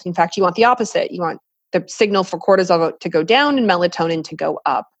cortisol. In fact, you want the opposite. You want the signal for cortisol to go down and melatonin to go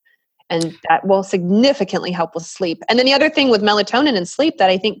up. And that will significantly help with sleep. And then the other thing with melatonin and sleep that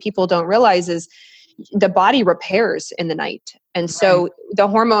I think people don't realize is the body repairs in the night. And so the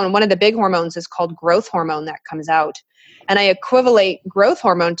hormone, one of the big hormones, is called growth hormone that comes out. And I equivalent growth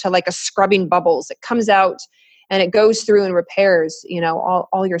hormone to like a scrubbing bubbles. It comes out and it goes through and repairs,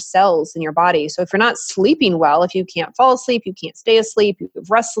 all your cells in your body. So if you're not sleeping well, if you can't fall asleep, you can't stay asleep, you have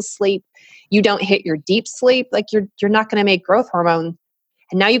restless sleep, you don't hit your deep sleep, like you're not going to make growth hormone.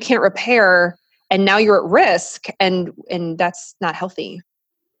 And now you can't repair, and now you're at risk, and that's not healthy.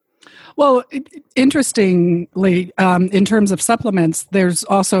 Well, interestingly, in terms of supplements, there's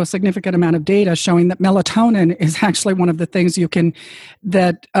also a significant amount of data showing that melatonin is actually one of the things you can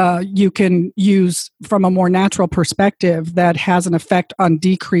use from a more natural perspective that has an effect on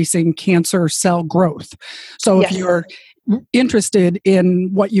decreasing cancer cell growth. So if you're interested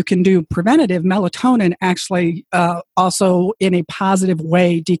in what you can do preventative, melatonin actually also in a positive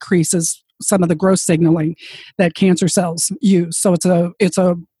way decreases some of the growth signaling that cancer cells use. So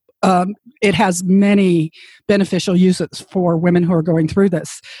it has many beneficial uses for women who are going through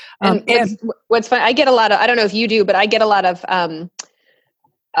this. And what's fun, I get a lot of, I don't know if you do, but I get a lot of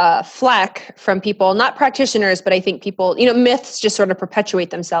flack from people, not practitioners, but I think people, myths just sort of perpetuate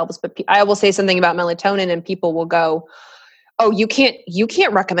themselves. But I will say something about melatonin and people will go, oh, you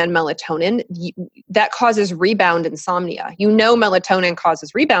can't recommend melatonin. That causes rebound insomnia. Melatonin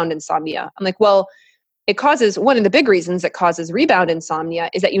causes rebound insomnia. I'm like, well, it causes, one of the big reasons it causes rebound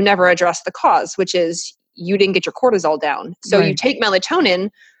insomnia is that you never address the cause, which is you didn't get your cortisol down. So you take melatonin,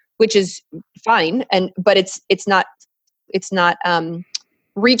 which is fine, but it's not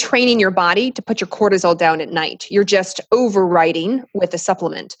retraining your body to put your cortisol down at night. You're just overriding with a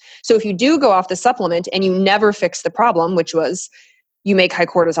supplement. So if you do go off the supplement and you never fix the problem, which was you make high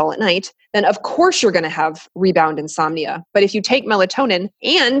cortisol at night, then of course you're going to have rebound insomnia. But if you take melatonin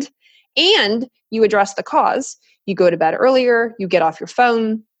and you address the cause, you go to bed earlier, you get off your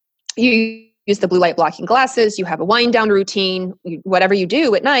phone, you use the blue light blocking glasses, you have a wind down routine, whatever you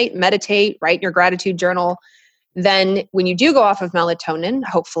do at night, meditate, write in your gratitude journal. Then when you do go off of melatonin,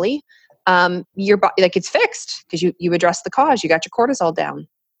 hopefully, your body, it's fixed because you address the cause, you got your cortisol down.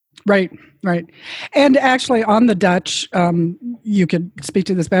 Right. And actually on the Dutch, you could speak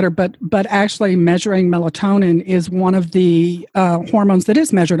to this better, but actually measuring melatonin is one of the hormones that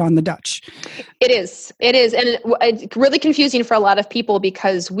is measured on the Dutch. It is. And it's really confusing for a lot of people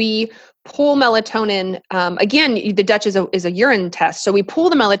because we pull melatonin. Again, the Dutch is a urine test. So we pull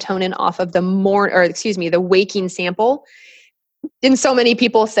the melatonin off of the waking sample. And so many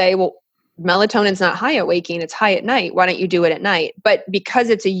people say, well, melatonin's not high at waking, it's high at night. Why don't you do it at night? But because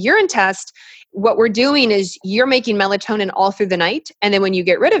it's a urine test, what we're doing is you're making melatonin all through the night. And then when you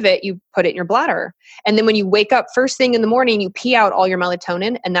get rid of it, you put it in your bladder. And then when you wake up first thing in the morning, you pee out all your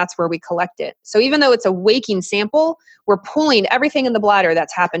melatonin, and that's where we collect it. So even though it's a waking sample, we're pulling everything in the bladder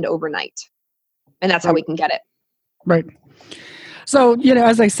that's happened overnight. And that's how we can get it. Right. So,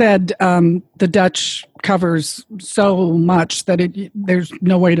 as I said, the Dutch covers so much that there's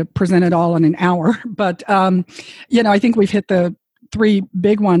no way to present it all in an hour. But, I think we've hit the three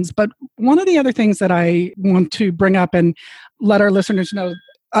big ones. But one of the other things that I want to bring up and let our listeners know,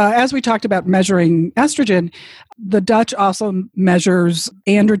 as we talked about measuring estrogen, the Dutch also measures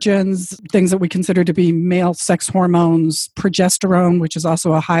androgens, things that we consider to be male sex hormones, progesterone, which is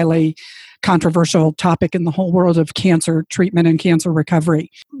also a highly controversial topic in the whole world of cancer treatment and cancer recovery.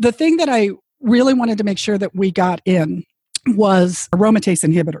 The thing that I really wanted to make sure that we got in was aromatase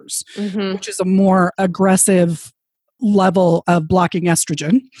inhibitors, which is a more aggressive level of blocking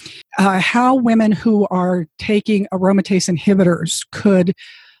estrogen. How women who are taking aromatase inhibitors could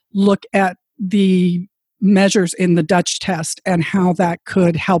look at the measures in the Dutch test and how that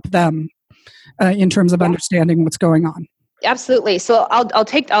could help them in terms of understanding what's going on. Absolutely. So I'll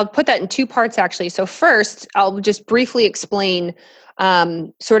put that in two parts actually. So first, I'll just briefly explain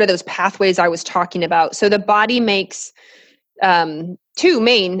sort of those pathways I was talking about. So the body makes two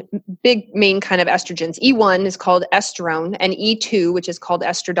main kind of estrogens. E1 is called estrone, and E2, which is called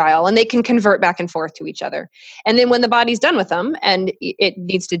estradiol, and they can convert back and forth to each other. And then when the body's done with them and it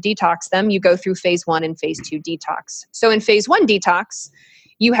needs to detox them, you go through phase 1 and phase 2 detox. So in phase 1 detox,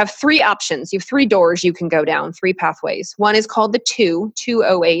 you have three options. You have three doors you can go down, three pathways. One is called the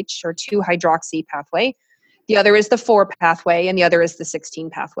 2-OH or 2-hydroxy pathway. The other is the 4 pathway, and the other is the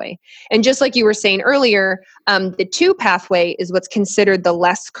 16 pathway. And just like you were saying earlier, the 2 pathway is what's considered the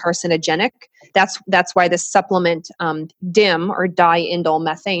less carcinogenic. That's why the supplement DIM or diindole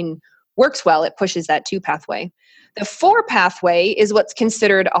methane works well. It pushes that 2 pathway. The 4 pathway is what's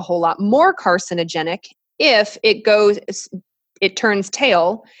considered a whole lot more carcinogenic if it turns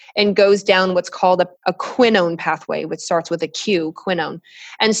tail and goes down what's called a quinone pathway, which starts with a Q, quinone.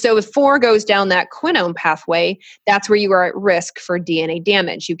 And so if 4 goes down that quinone pathway, that's where you are at risk for DNA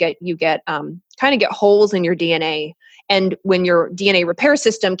damage. You get holes in your DNA. And when your DNA repair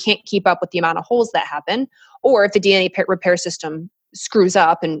system can't keep up with the amount of holes that happen, or if the DNA repair system screws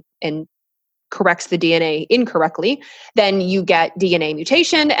up and corrects the DNA incorrectly, then you get DNA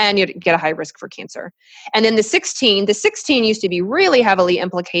mutation and you get a high risk for cancer. And then the 16 used to be really heavily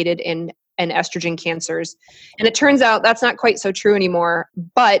implicated in estrogen cancers. And it turns out that's not quite so true anymore,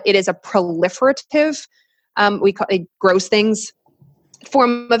 but it is a proliferative, we call it grows things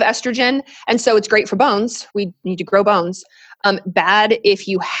form of estrogen. And so it's great for bones. We need to grow bones. Bad if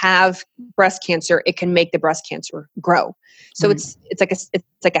you have breast cancer, it can make the breast cancer grow. So it's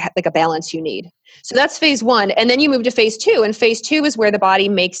like a balance you need. So that's phase 1, and then you move to phase 2. And phase 2 is where the body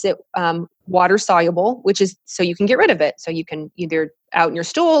makes it water soluble, which is so you can get rid of it. So you can either out in your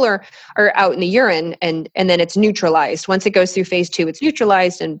stool or out in the urine, and then it's neutralized. Once it goes through phase 2, it's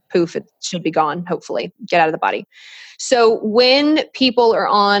neutralized, and poof, it should be gone. Hopefully, get out of the body. So when people are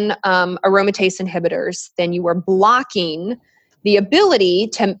on aromatase inhibitors, then you are blocking the ability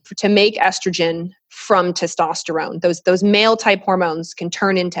to make estrogen from testosterone. Those male type hormones can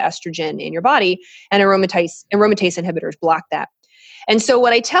turn into estrogen in your body, and aromatase inhibitors block that. And so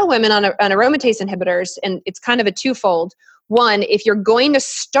what I tell women on aromatase inhibitors, and it's kind of a twofold. One, if you're going to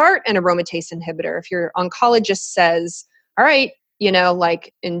start an aromatase inhibitor, if your oncologist says, all right,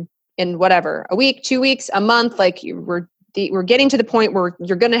 like in whatever, a week, 2 weeks, a month, like we're getting to the point where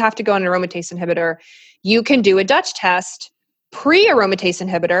you're going to have to go on an aromatase inhibitor, you can do a Dutch test pre-aromatase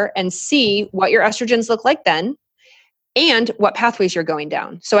inhibitor and see what your estrogens look like then and what pathways you're going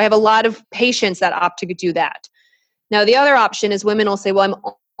down. So I have a lot of patients that opt to do that. Now, the other option is women will say, well,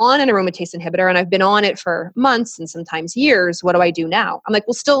 I'm on an aromatase inhibitor and I've been on it for months and sometimes years. What do I do now? I'm like,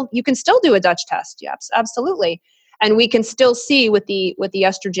 well, you can still do a Dutch test. Yes, absolutely. And we can still see with the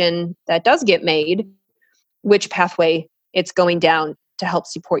estrogen that does get made, which pathway it's going down to help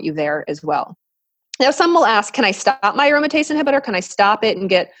support you there as well. Now, some will ask, can I stop my aromatase inhibitor? Can I stop it and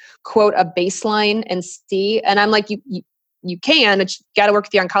get, quote, a baseline and see? And I'm like, you can, but you got to work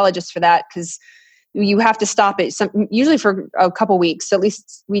with the oncologist for that because you have to stop it usually for a couple weeks. At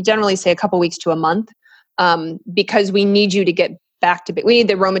least we generally say a couple weeks to a month because we need you to get back to, we need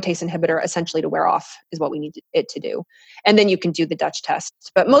the aromatase inhibitor essentially to wear off is what we need it to do. And then you can do the Dutch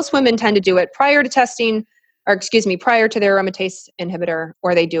test. But most women tend to do it prior to testing, prior to their aromatase inhibitor,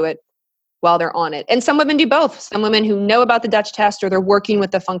 or they do it while they're on it. And some women do both. Some women who know about the Dutch test, or they're working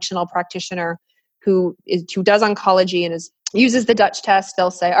with a functional practitioner who does oncology and uses the Dutch test, they'll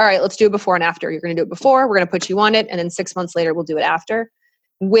say, all right, let's do it before and after. You're going to do it before, we're going to put you on it, and then 6 months later, we'll do it after,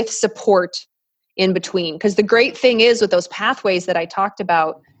 with support in between. Because the great thing is with those pathways that I talked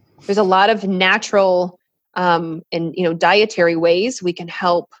about, there's a lot of natural and dietary ways we can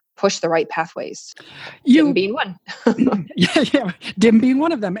help push the right pathways. DIM being one. yeah, DIM being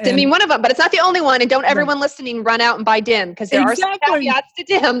one of them. DIM being one of them, but it's not the only one. And don't everyone listening run out and buy DIM, because there are some caveats to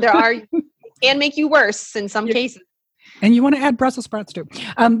DIM. There are can make you worse in some cases. And you want to add Brussels sprouts too,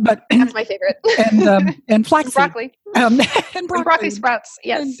 but that's my favorite. And flaxseed, broccoli, and broccoli sprouts,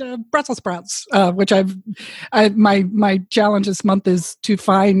 yes, and Brussels sprouts, which my challenge this month is to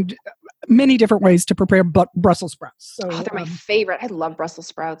find many different ways to prepare Brussels sprouts. So they're my favorite. I love Brussels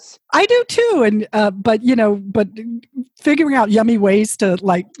sprouts. I do too, and but figuring out yummy ways to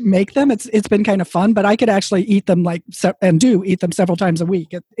like make them, it's been kind of fun. But I could actually eat them and do eat them several times a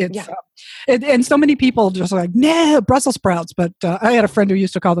week. And so many people just like, nah, Brussels sprouts. But I had a friend who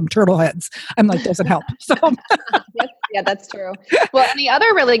used to call them turtle heads. I'm like, doesn't help. So yeah, that's true. Well, and the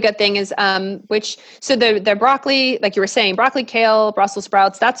other really good thing is, the broccoli, like you were saying, broccoli, kale, Brussels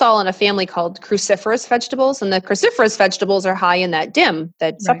sprouts, that's all in a family called cruciferous vegetables. And the cruciferous vegetables are high in that DIM,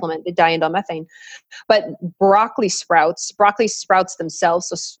 that supplement, the diindolylmethane. But broccoli sprouts themselves,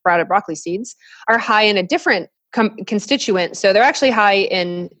 so sprouted broccoli seeds, are high in a different constituent. So they're actually high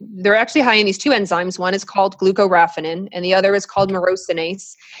in these two enzymes. One is called glucoraphanin and the other is called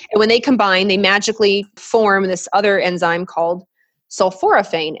myrosinase. And when they combine, they magically form this other enzyme called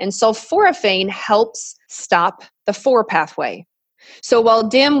sulforaphane. And sulforaphane helps stop the 4 pathway. So while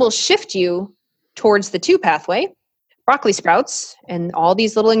DIM will shift you towards the 2 pathway, broccoli sprouts and all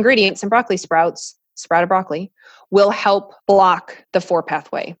these little ingredients in broccoli sprouts, sprouted broccoli, will help block the 4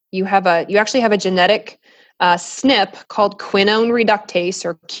 pathway. You actually have a genetic SNP called quinone reductase,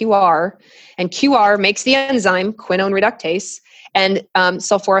 or QR, and QR makes the enzyme quinone reductase, and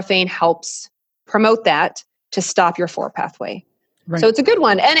sulforaphane helps promote that to stop your 4 pathway. Right. So it's a good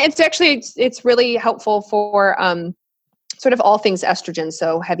one, and it's really helpful for sort of all things estrogen.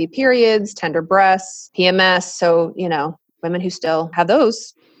 So heavy periods, tender breasts, PMS. So women who still have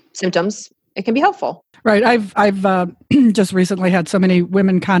those symptoms, it can be helpful. Right. I've just recently had so many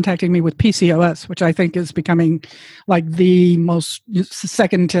women contacting me with PCOS, which I think is becoming like the most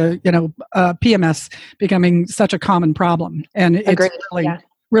second to, PMS becoming such a common problem. And it's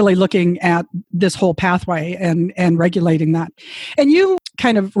really looking at this whole pathway and regulating that. And you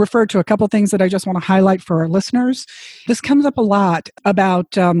kind of referred to a couple of things that I just want to highlight for our listeners. This comes up a lot about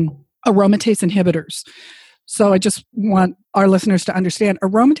aromatase inhibitors. So I just want our listeners to understand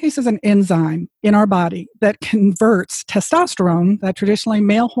aromatase is an enzyme in our body that converts testosterone, that traditionally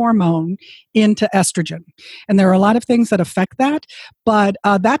male hormone, into estrogen. And there are a lot of things that affect that, but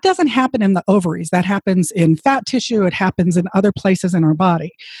that doesn't happen in the ovaries. That happens in fat tissue. It happens in other places in our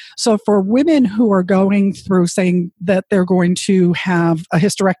body. So for women who are going through saying that they're going to have a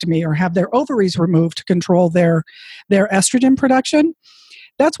hysterectomy or have their ovaries removed to control their estrogen production,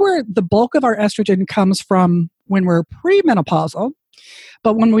 that's where the bulk of our estrogen comes from when we're premenopausal.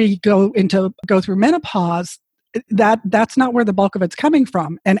 But when we go through menopause, that's not where the bulk of it's coming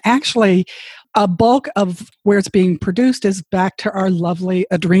from. And actually, a bulk of where it's being produced is back to our lovely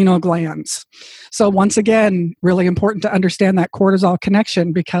adrenal glands. So once again, really important to understand that cortisol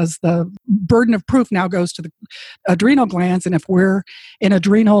connection, because the burden of proof now goes to the adrenal glands. And if we're in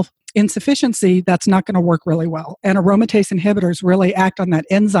adrenal insufficiency, that's not going to work really well. And aromatase inhibitors really act on that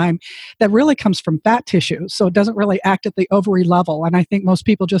enzyme that really comes from fat tissue. So it doesn't really act at the ovary level. And I think most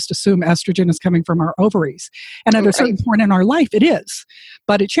people just assume estrogen is coming from our ovaries. And at a certain point in our life, it is,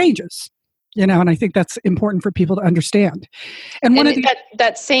 but it changes. And I think that's important for people to understand. And one of the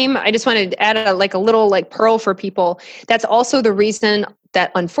I just wanted to add a little pearl for people. That's also the reason that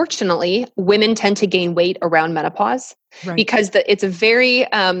unfortunately women tend to gain weight around menopause, because it's a very,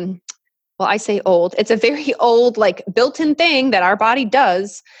 it's a very old, built-in thing that our body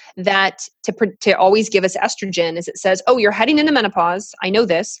does that to always give us estrogen is it says, oh, you're heading into menopause. I know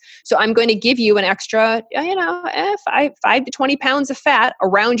this. So I'm going to give you an extra, 5 to 20 pounds of fat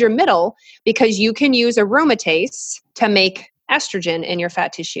around your middle, because you can use aromatase to make estrogen in your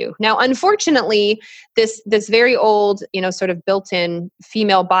fat tissue. Now, unfortunately, this very old, sort of built-in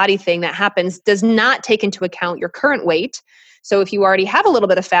female body thing that happens does not take into account your current weight. So if you already have a little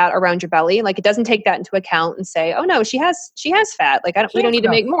bit of fat around your belly, like it doesn't take that into account and say, oh no, she has fat. Like we don't need to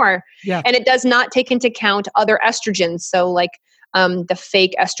make more. Yeah. And it does not take into account other estrogens. So like the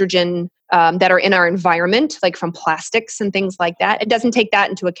fake estrogen that are in our environment, like from plastics and things like that. It doesn't take that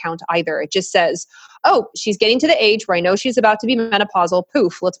into account either. It just says, oh, she's getting to the age where I know she's about to be menopausal.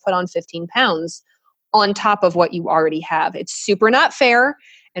 Poof, let's put on 15 pounds on top of what you already have. It's super not fair.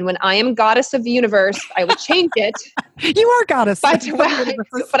 And when I am goddess of the universe, I will change it. You are goddess. But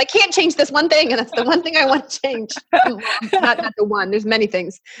I can't change this one thing. And that's the one thing I want to change. not the one. There's many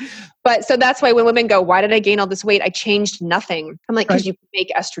things. But so that's why when women go, why did I gain all this weight? I changed nothing. I'm like, because you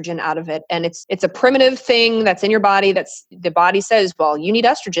make estrogen out of it. And it's a primitive thing that's in your body. That's the body says, well, you need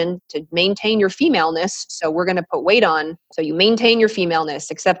estrogen to maintain your femaleness. So we're going to put weight on. So you maintain your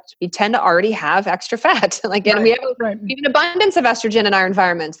femaleness, except we tend to already have extra fat. Like, and we have an abundance of estrogen in our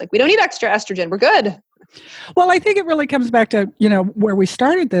environment. Like we don't need extra estrogen. We're good. Well, I think it really comes back to, where we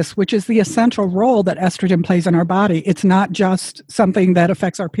started this, which is the essential role that estrogen plays in our body. It's not just something that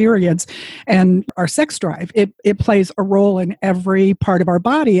affects our periods and our sex drive. It plays a role in every part of our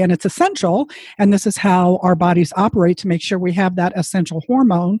body, and it's essential. And this is how our bodies operate to make sure we have that essential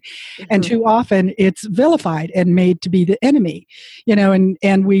hormone. Mm-hmm. And too often it's vilified and made to be the enemy,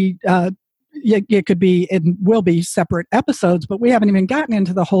 and we, it could be, it will be separate episodes, but we haven't even gotten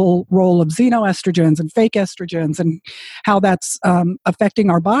into the whole role of xenoestrogens and fake estrogens and how that's affecting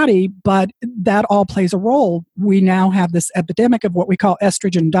our body. But that all plays a role. We now have this epidemic of what we call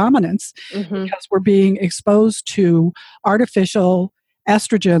estrogen dominance because we're being exposed to artificial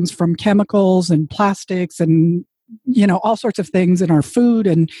estrogens from chemicals and plastics and all sorts of things in our food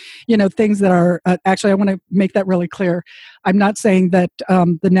and, things that are, actually, I want to make that really clear. I'm not saying that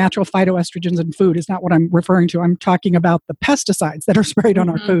the natural phytoestrogens in food is not what I'm referring to. I'm talking about the pesticides that are sprayed on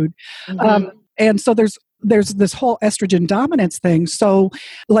our food. And so there's this whole estrogen dominance thing. So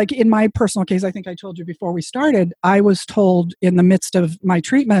like in my personal case, I think I told you before we started, I was told in the midst of my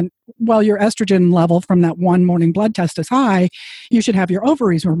treatment, well, your estrogen level from that one morning blood test is high. You should have your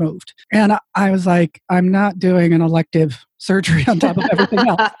ovaries removed. And I was like, I'm not doing an elective surgery on top of everything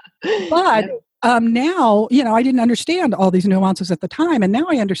else. But now, I didn't understand all these nuances at the time. And now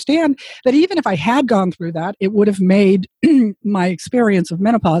I understand that even if I had gone through that, it would have made my experience of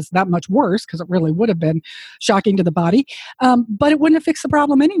menopause that much worse because it really would have been shocking to the body. But it wouldn't have fixed the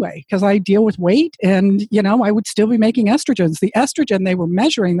problem anyway because I deal with weight and, I would still be making estrogens. The estrogen they were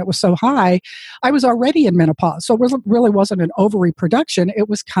measuring that was so high, I was already in menopause. So it really wasn't an ovary production. It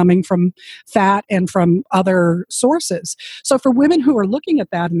was coming from fat and from other sources. So for women who are looking at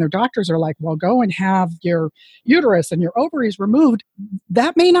that and their doctors are like, well, go and have your uterus and your ovaries removed,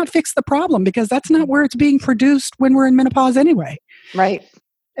 that may not fix the problem because that's not where it's being produced when we're in menopause anyway. Right.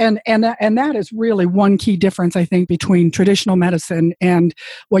 And that is really one key difference, I think, between traditional medicine and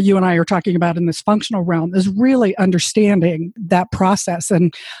what you and I are talking about in this functional realm is really understanding that process.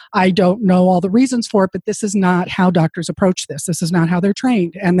 And I don't know all the reasons for it, but this is not how doctors approach this. This is not how they're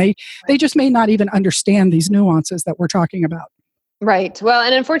trained. And they just may not even understand these nuances that we're talking about. Right. Well,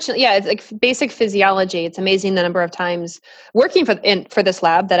 and unfortunately, it's like basic physiology. It's amazing the number of times working for this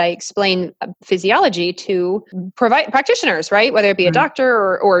lab that I explain physiology to practitioners, right? Whether it be a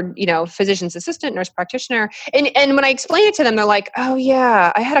doctor or physician's assistant, nurse practitioner. And when I explain it to them, they're like, "Oh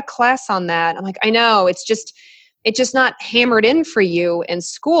yeah, I had a class on that." I'm like, "I know. It's just not hammered in for you in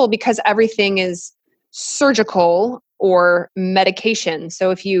school because everything is surgical or medication. So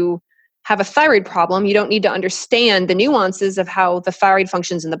if you have a thyroid problem, you don't need to understand the nuances of how the thyroid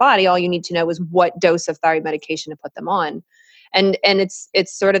functions in the body. All you need to know is what dose of thyroid medication to put them on. And it's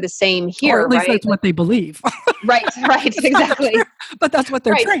sort of the same here, or at least right? That's what they believe. Right, exactly. But that's what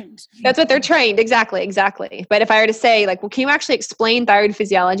they're trained. That's what they're trained, exactly. But if I were to say, like, well, can you actually explain thyroid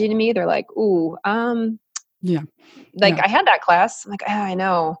physiology to me? They're like, ooh, yeah. Like I had that class. I'm like, I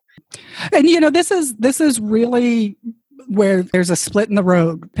know. And this is really where there's a split in the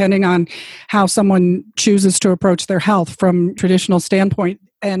road, depending on how someone chooses to approach their health from traditional standpoint.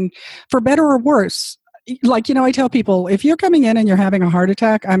 And for better or worse, like, I tell people, if you're coming in and you're having a heart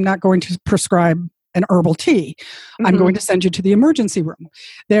attack, I'm not going to prescribe an herbal tea. I'm going to send you to the emergency room.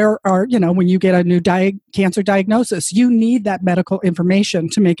 There are, when you get a new cancer diagnosis, you need that medical information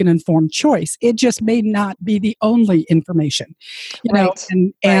to make an informed choice. It just may not be the only information, right.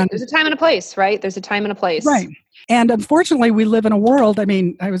 And there's a time and a place, right? There's a time and a place. Right. And unfortunately, we live in a world, I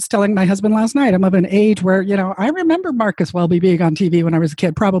mean, I was telling my husband last night, I'm of an age where, I remember Marcus Welby being on TV when I was a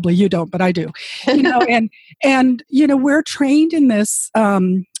kid. Probably you don't, but I do. And we're trained in this.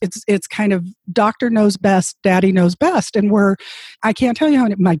 It's kind of doctor knows best, daddy knows best. And I can't tell you how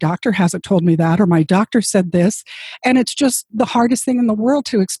my doctor hasn't told me that, or my doctor said this. And it's just the hardest thing in the world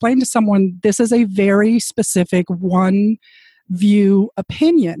to explain to someone, this is a very specific one view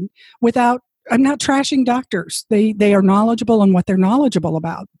opinion without, I'm not trashing doctors. They are knowledgeable in what they're knowledgeable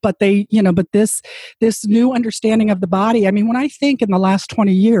about. But this new understanding of the body, I mean, when I think in the last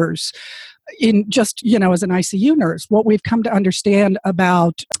 20 years, in just, as an ICU nurse, what we've come to understand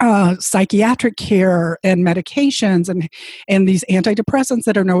about psychiatric care and medications and these antidepressants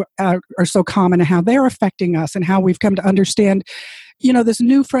that are so common, and how they're affecting us, and how we've come to understand this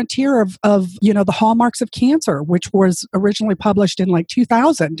new frontier of the hallmarks of cancer, which was originally published in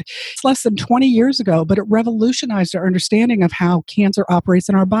 2000. It's less than 20 years ago, but it revolutionized our understanding of how cancer operates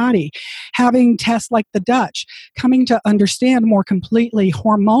in our body. Having tests like the Dutch, coming to understand more completely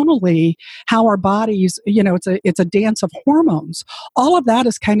hormonally how our bodies, it's a dance of hormones. All of that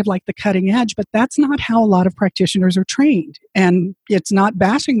is kind of like the cutting edge, but that's not how a lot of practitioners are trained. And it's not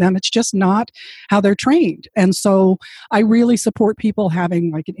bashing them, it's just not how they're trained. And so I really support people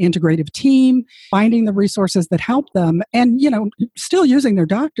having an integrative team, finding the resources that help them, and still using their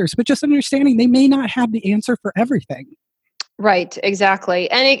doctors, but just understanding they may not have the answer for everything. Right, exactly.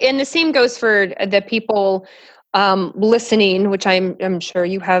 And the same goes for the people listening, which I'm sure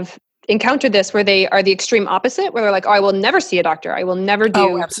you have encountered this, where they are the extreme opposite, where they're like, oh, I will never see a doctor, I will never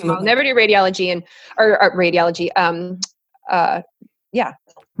do I'll never do radiology or radiology.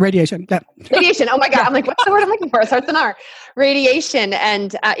 Radiation. Yeah. Radiation. Oh my God. I'm like, what's the word I'm looking for? It starts with an R. Radiation.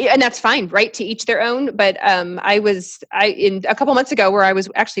 And that's fine, right? To each their own. But in a couple months ago, where I was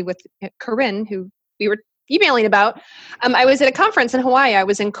actually with Corinne, who we were emailing about, I was at a conference in Hawaii. I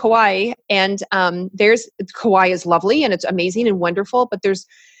was in Kauai, and Kauai is lovely and it's amazing and wonderful, but there's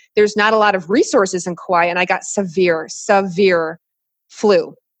not a lot of resources in Kauai, and I got severe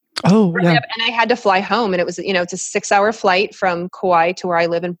flu. Oh, yeah. And I had to fly home, and it was, it's a 6-hour flight from Kauai to where I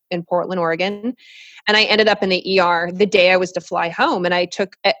live in Portland, Oregon. And I ended up in the ER the day I was to fly home. And I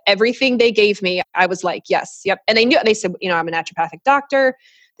took everything they gave me. I was like, yes, yep. And they said, I'm a naturopathic doctor.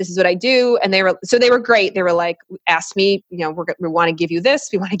 This is what I do. And they were great. They were like, asked me, we want to give you this.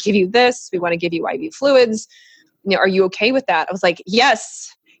 We want to give you this. We want to give you IV fluids. Are you okay with that? I was like,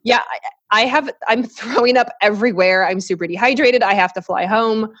 yes. Yeah, I'm throwing up everywhere. I'm super dehydrated. I have to fly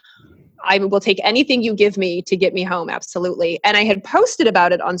home. I will take anything you give me to get me home. Absolutely. And I had posted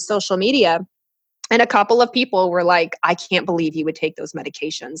about it on social media, and a couple of people were like, I can't believe you would take those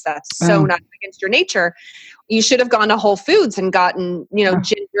medications. That's so not against your nature. You should have gone to Whole Foods and gotten,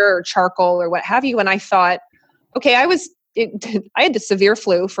 ginger or charcoal or what have you. And I thought, okay, I had the severe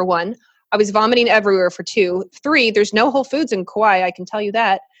flu for one. I was vomiting everywhere for 2. 3, there's no Whole Foods in Kauai. I can tell you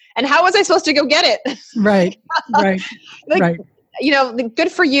that. And how was I supposed to go get it? Right. Right. Good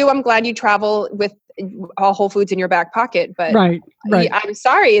for you. I'm glad you travel with all Whole Foods in your back pocket, but right. I'm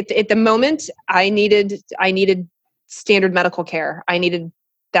sorry. At the moment, I needed standard medical care.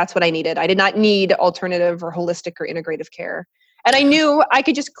 That's what I needed. I did not need alternative or holistic or integrative care. And I knew I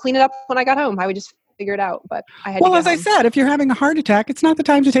could just clean it up when I got home. I would just figure it out, but I had to as I said, if you're having a heart attack, it's not the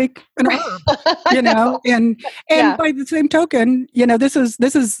time to take an herb, and by the same token, this is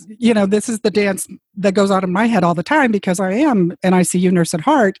the dance that goes on in my head all the time, because I am an ICU nurse at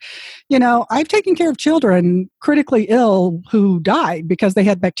heart. I've taken care of children critically ill who died because they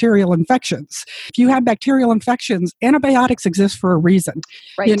had bacterial infections. If you have bacterial infections, antibiotics exist for a reason.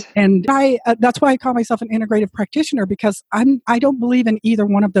 Right. And that's why I call myself an integrative practitioner, because I don't believe in either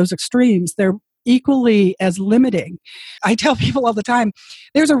one of those extremes. They're equally as limiting. I tell people all the time,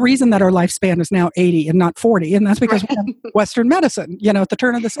 there's a reason that our lifespan is now 80 and not 40, and that's because we have Western medicine. At the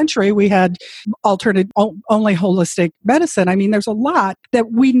turn of the century, we had only holistic medicine. I mean, there's a lot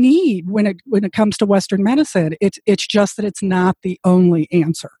that we need when it comes to Western medicine. It's just that it's not the only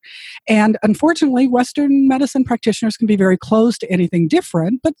answer. And unfortunately, Western medicine practitioners can be very close to anything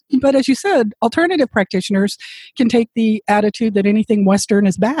different. But as you said, alternative practitioners can take the attitude that anything Western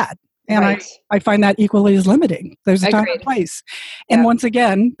is bad. And I find that equally as limiting. There's a time and place. And once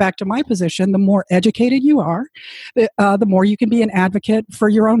again, back to my position, the more educated you are, the more you can be an advocate for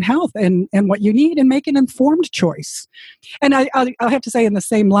your own health and what you need, and make an informed choice. And I'll have to say in the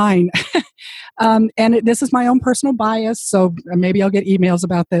same line, this is my own personal bias, so maybe I'll get emails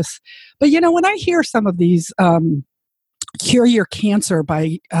about this. But, when I hear some of these cure your cancer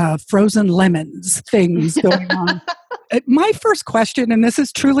by frozen lemons things going on, my first question, and this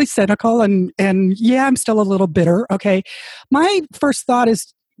is truly cynical, and yeah, I'm still a little bitter. Okay, my first thought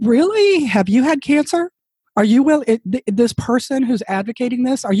is, really, have you had cancer? Are you this person who's advocating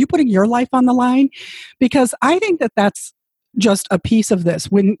this? Are you putting your life on the line? Because I think that that's just a piece of this.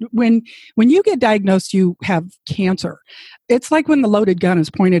 When you get diagnosed, you have cancer. It's like when the loaded gun is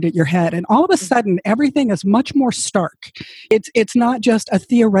pointed at your head, and all of a sudden, everything is much more stark. It's not just a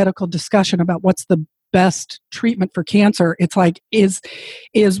theoretical discussion about what's the best treatment for cancer. It's like, is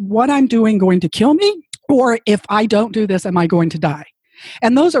what I'm doing going to kill me? Or if I don't do this, am I going to die?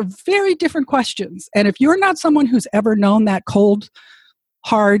 And those are very different questions. And if you're not someone who's ever known that cold,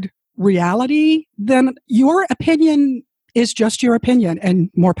 hard reality, then your opinion is just your opinion, and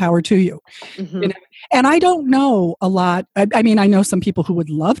more power to you. Mm-hmm. You know? And I don't know a lot. I mean, I know some people who would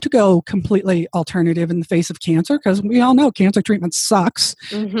love to go completely alternative in the face of cancer, because we all know cancer treatment sucks.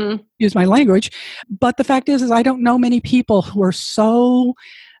 Mm-hmm. Use my language. But the fact is I don't know many people who are so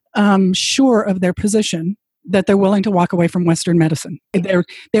sure of their position that they're willing to walk away from Western medicine.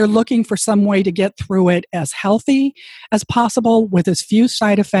 They're looking for some way to get through it as healthy as possible, with as few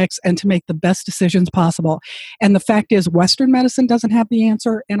side effects, and to make the best decisions possible. And the fact is, Western medicine doesn't have the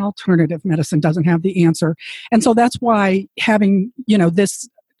answer, and alternative medicine doesn't have the answer. And so that's why having, this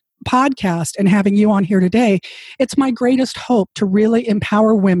podcast and having you on here today, it's my greatest hope to really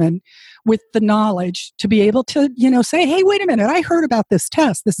empower women with the knowledge to be able to, say, hey, wait a minute, I heard about this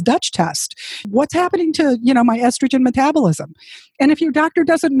test, this Dutch test. What's happening to, my estrogen metabolism? And if your doctor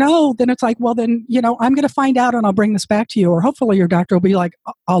doesn't know, then it's like, well, then, I'm going to find out and I'll bring this back to you. Or hopefully your doctor will be like,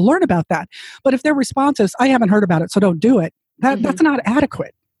 I'll learn about that. But if their response is, I haven't heard about it, so don't do it, that's not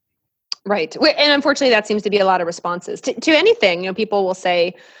adequate. Right. And unfortunately, that seems to be a lot of responses to anything. People will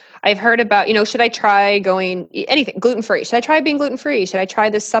say, I've heard about, should I try going anything gluten-free? Should I try being gluten-free? Should I try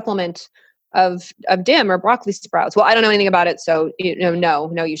this supplement of DIM or broccoli sprouts? Well, I don't know anything about it. So,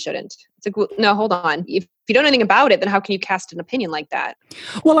 no, you shouldn't. It's like, no, hold on. If you don't know anything about it, then how can you cast an opinion like that?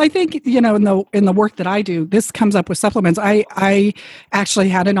 Well, I think, in the work that I do, this comes up with supplements. I actually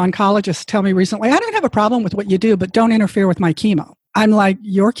had an oncologist tell me recently, I don't have a problem with what you do, but don't interfere with my chemo. I'm like,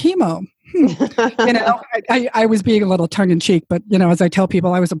 your chemo? I was being a little tongue in cheek, but, as I tell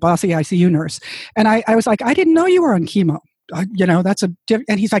people, I was a bossy ICU nurse. And I was like, I didn't know you were on chemo. That's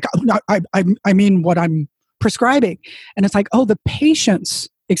and he's like, oh, no, I mean what I'm prescribing. And it's like, oh, the patient's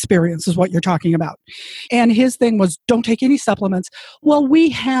experience is what you're talking about. And his thing was, don't take any supplements. Well, we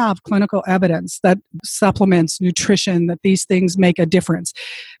have clinical evidence that supplements, nutrition, that these things make a difference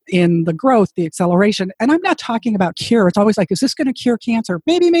in the growth, the acceleration. And I'm not talking about cure. It's always like, is this going to cure cancer?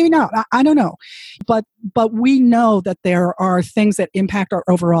 Maybe, maybe not. I don't know. But we know that there are things that impact our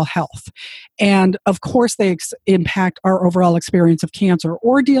overall health. And of course, they impact our overall experience of cancer,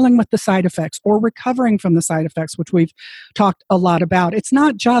 or dealing with the side effects, or recovering from the side effects, which we've talked a lot about. It's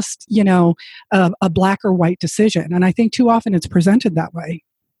not just, a black or white decision. And I think too often it's presented that way.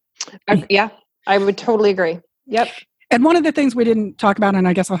 Yeah, I would totally agree. Yep. And one of the things we didn't talk about, and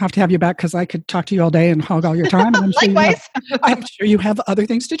I guess I'll have to have you back because I could talk to you all day and hog all your time. And I'm sure you have other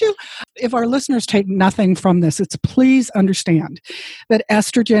things to do. If our listeners take nothing from this, it's please understand that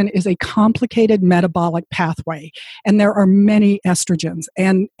estrogen is a complicated metabolic pathway, and there are many estrogens.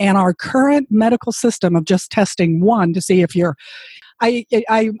 And our current medical system of just testing one to see if you're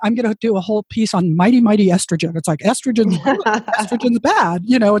I'm going to do a whole piece on mighty estrogen. It's like estrogen's good, estrogen's bad.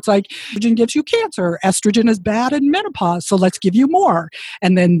 It's like estrogen gives you cancer. Estrogen is bad in menopause, so let's give you more.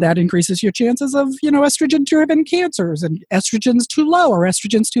 And then that increases your chances of, estrogen-driven cancers. And estrogen's too low or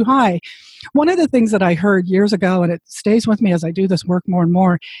estrogen's too high. One of the things that I heard years ago, and it stays with me as I do this work more and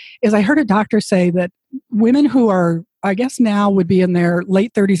more, is I heard a doctor say that women who are, I guess now would be in their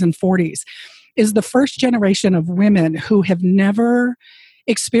late 30s and 40s, is the first generation of women who have never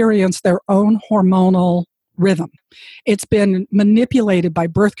experienced their own hormonal rhythm. It's been manipulated by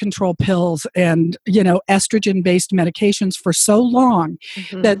birth control pills and, estrogen-based medications for so long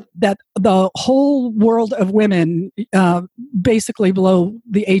that the whole world of women, basically below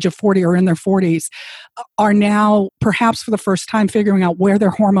the age of 40 or in their 40s, are now perhaps for the first time figuring out where their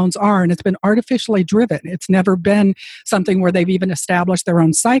hormones are. And it's been artificially driven. It's never been something where they've even established their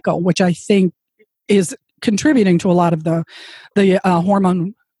own cycle, which I think is contributing to a lot of the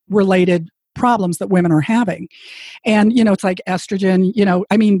hormone-related problems that women are having. And, it's like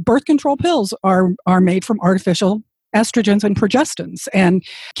estrogen, birth control pills are made from artificial estrogens and progestins, and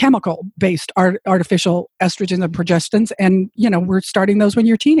chemical-based artificial estrogens and progestins. And, we're starting those when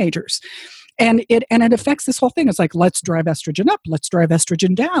you're teenagers. And it affects this whole thing. It's like, let's drive estrogen up, let's drive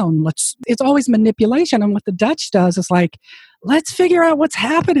estrogen down. It's always manipulation. And what the Dutch does is like, let's figure out what's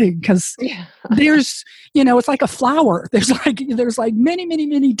happening, because there's, it's like a flower. There's like many, many,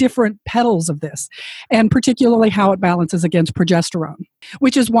 many different petals of this, and particularly how it balances against progesterone,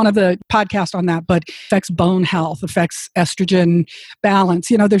 which is one of the podcasts on that, but affects bone health, affects estrogen balance.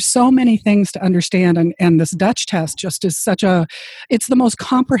 There's so many things to understand. And this Dutch test just is it's the most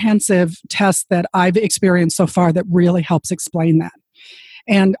comprehensive test that I've experienced so far that really helps explain that.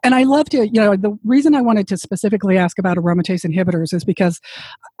 And I love to, the reason I wanted to specifically ask about aromatase inhibitors is because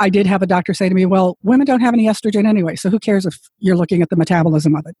I did have a doctor say to me, well, women don't have any estrogen anyway, so who cares if you're looking at the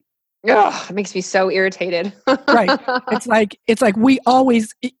metabolism of it? Ugh, it makes me so irritated. Right. It's like we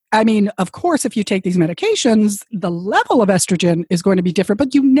always, of course, if you take these medications, the level of estrogen is going to be different,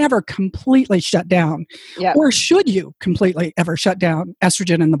 but you never completely shut down. Yep. Or should you completely ever shut down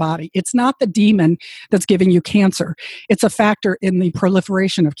estrogen in the body? It's not the demon that's giving you cancer. It's a factor in the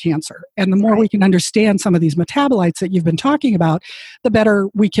proliferation of cancer. And the more we can understand some of these metabolites that you've been talking about, the better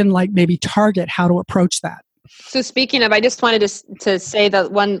we can maybe target how to approach that. So speaking of, I just wanted to say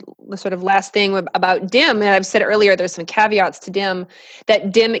that one sort of last thing about DIM, and I've said earlier, there's some caveats to DIM,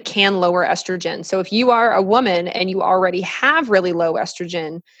 that DIM can lower estrogen. So if you are a woman and you already have really low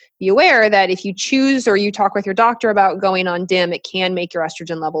estrogen, be aware that if you choose or you talk with your doctor about going on DIM, it can make your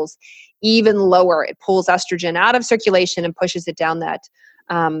estrogen levels even lower. It pulls estrogen out of circulation and pushes it down that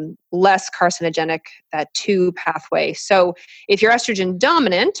less carcinogenic, that 2 pathway. So if you're estrogen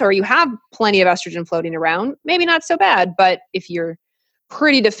dominant or you have plenty of estrogen floating around, maybe not so bad, but if you're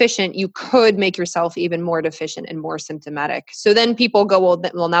pretty deficient, you could make yourself even more deficient and more symptomatic. So then people go,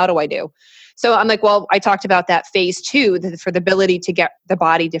 well, now what do I do? So I'm like, well, I talked about that phase 2 for the ability to get the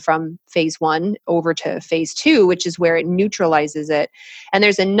body from phase 1 over to phase 2, which is where it neutralizes it. And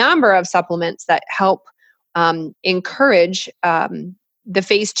there's a number of supplements that help encourage the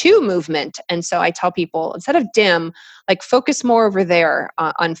phase 2 movement. And so I tell people, instead of DIM, focus more over there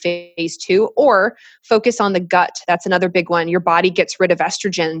on phase 2, or focus on the gut. That's another big one. Your body gets rid of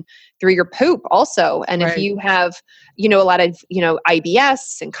estrogen through your poop also. And if you have, a lot of,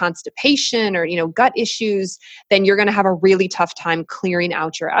 IBS and constipation or, gut issues, then you're going to have a really tough time clearing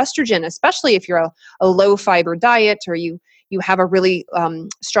out your estrogen, especially if you're a low fiber diet, or you have a really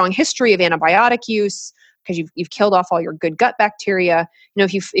strong history of antibiotic use, because you've killed off all your good gut bacteria.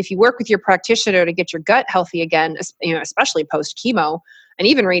 If you work with your practitioner to get your gut healthy again, especially post chemo and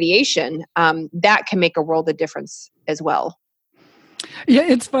even radiation, that can make a world of difference as well. Yeah,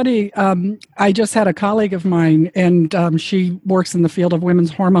 it's funny. I just had a colleague of mine, and she works in the field of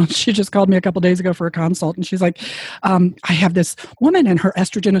women's hormones. She just called me a couple of days ago for a consult, and she's like, I have this woman, and her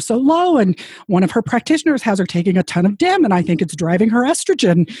estrogen is so low, and one of her practitioners has her taking a ton of DIM, and I think it's driving her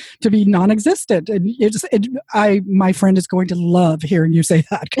estrogen to be non-existent. And my friend is going to love hearing you say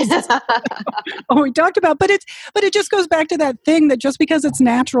that, because what we talked about. But it just goes back to that thing that just because it's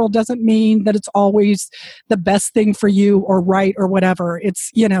natural doesn't mean that it's always the best thing for you or right or whatever.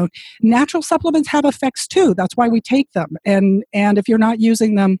 It's, natural supplements have effects too. That's why we take them. And if you're not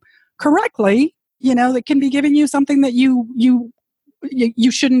using them correctly, they can be giving you something that you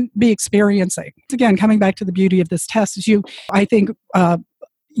shouldn't be experiencing. Again, coming back to the beauty of this test is you have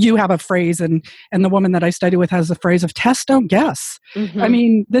a phrase, and the woman that I study with has a phrase of test, don't guess.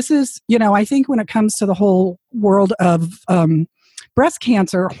 Mm-hmm. This is, I think when it comes to the whole world of breast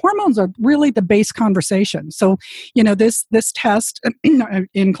cancer, hormones are really the base conversation. So, this test,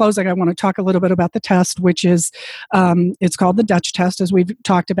 in closing, I want to talk a little bit about the test, which is, it's called the Dutch test, as we've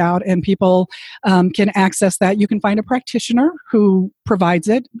talked about, and people can access that. You can find a practitioner who provides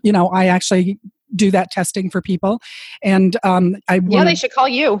it. I actually do that testing for people. And they should call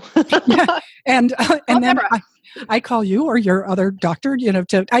you. Yeah. And then I call you or your other doctor,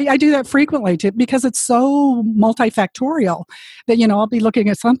 I do that frequently because it's so multifactorial that, I'll be looking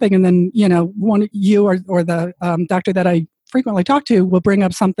at something, and then, you or the doctor that I frequently talk to will bring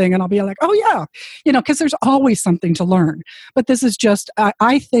up something, and I'll be like, oh yeah, because there's always something to learn. But this is just,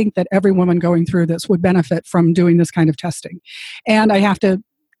 I think that every woman going through this would benefit from doing this kind of testing. And I have to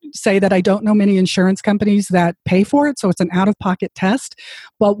say that I don't know many insurance companies that pay for it, so it's an out-of-pocket test.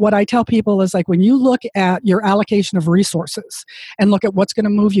 But what I tell people is, when you look at your allocation of resources and look at what's going to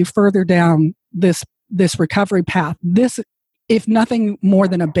move you further down this recovery path, this, if nothing more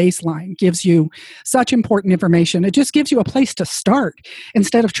than a baseline, gives you such important information. It just gives you a place to start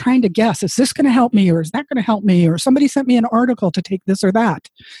instead of trying to guess, is this going to help me, or is that going to help me, or somebody sent me an article to take this or that.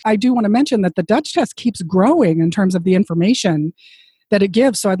 I do want to mention that the Dutch test keeps growing in terms of the information that it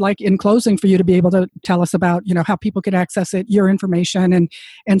gives. So I'd like, in closing, for you to be able to tell us about, how people can access it, your information,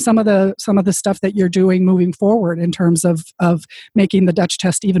 and some of the stuff that you're doing moving forward in terms of making the Dutch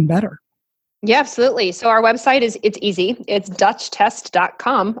test even better. Yeah, absolutely. So our website it's easy. It's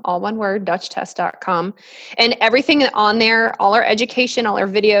DutchTest.com, all one word, DutchTest.com. And everything on there, all our education, all our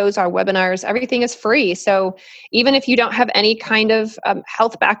videos, our webinars, everything is free. So even if you don't have any kind of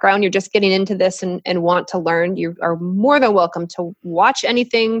health background, you're just getting into this and want to learn, you are more than welcome to watch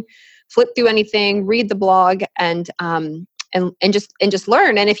anything, flip through anything, read the blog, and just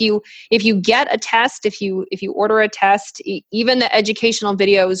learn. And if you get a test, if you order a test, even the educational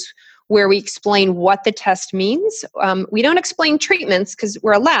videos where we explain what the test means. We don't explain treatments because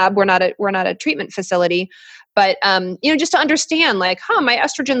we're a lab. We're not a treatment facility. But just to understand, like, my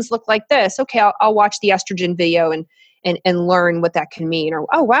estrogens look like this. Okay, I'll watch the estrogen video and learn what that can mean. Or,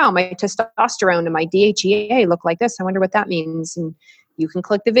 oh wow, my testosterone and my DHEA look like this. I wonder what that means. And you can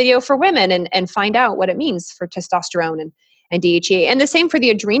click the video for women and find out what it means for testosterone and DHEA. And the same for the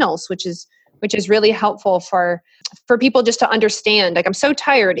adrenals, which is really helpful for people just to understand, like, I'm so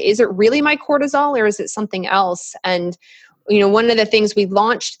tired. Is it really my cortisol or is it something else? And, one of the things we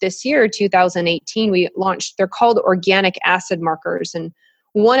launched this year, 2018, they're called organic acid markers. And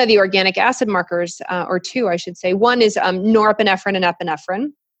one of the organic acid markers, or two, I should say, one is norepinephrine and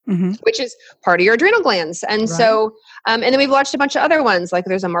epinephrine, mm-hmm. which is part of your adrenal glands. And right. So, and then we've launched a bunch of other ones, like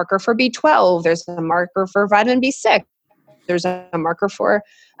there's a marker for B12, there's a marker for vitamin B6. There's a marker for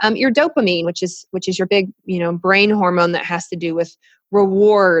your dopamine, which is your big, brain hormone that has to do with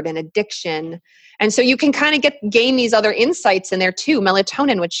reward and addiction. And so you can kind of gain these other insights in there too.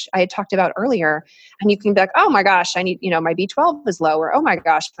 Melatonin, which I had talked about earlier, and you can be like, oh my gosh, I need, my B12 is low, or oh my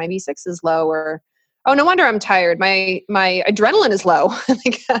gosh, my B6 is low, or oh, no wonder I'm tired. My adrenaline is low.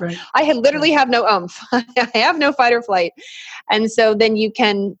 Right. I literally have no oomph. I have no fight or flight. And so then you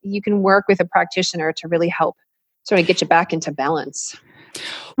can work with a practitioner to really help sort of get you back into balance.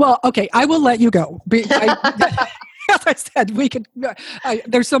 Well, okay, I will let you go. As I said,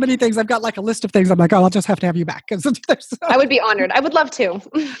 there's so many things. I've got like a list of things. I'm like, I'll just have to have you back. I would be honored. I would love to.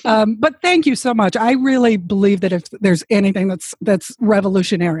 But thank you so much. I really believe that if there's anything that's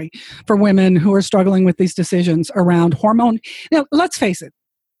revolutionary for women who are struggling with these decisions around hormone. Now, let's face it,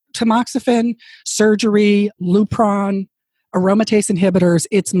 tamoxifen, surgery, Lupron, aromatase inhibitors,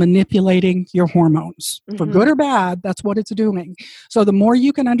 it's manipulating your hormones. Mm-hmm. For good or bad, that's what it's doing. So the more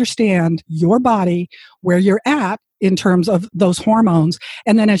you can understand your body, where you're at in terms of those hormones,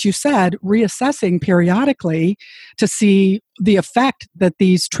 and then, as you said, reassessing periodically to see the effect that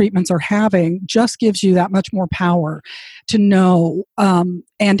these treatments are having, just gives you that much more power to know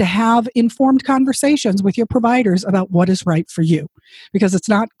and to have informed conversations with your providers about what is right for you, because it's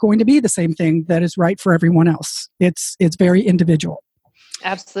not going to be the same thing that is right for everyone else. It's very individual.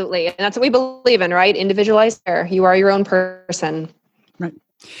 Absolutely. And that's what we believe in, right? Individualized care. You are your own person. Right.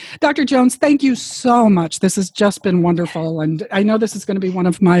 Dr. Jones, thank you so much. This has just been wonderful. And I know this is going to be one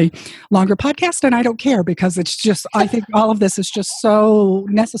of my longer podcasts, and I don't care, because it's just, I think all of this is just so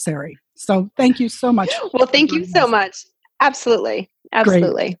necessary. So thank you so much. Well, thank you so much. Absolutely.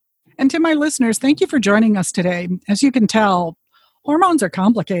 Absolutely. Great. And to my listeners, thank you for joining us today. As you can tell, hormones are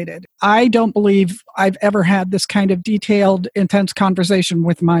complicated. I don't believe I've ever had this kind of detailed, intense conversation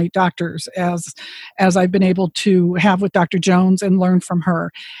with my doctors as I've been able to have with Dr. Jones and learn from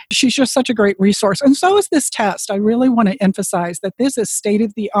her. She's just such a great resource. And so is this test. I really want to emphasize that this is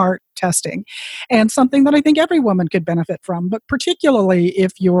state-of-the-art testing and something that I think every woman could benefit from, but particularly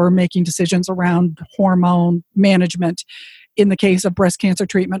if you're making decisions around hormone management. In the case of breast cancer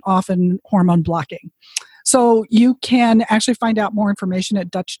treatment, often hormone blocking. So you can actually find out more information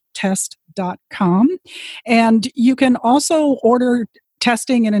at DutchTest.com. And you can also order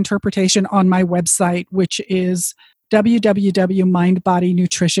testing and interpretation on my website, which is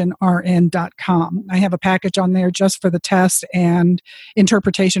www.mindbodynutritionrn.com. I have a package on there just for the test and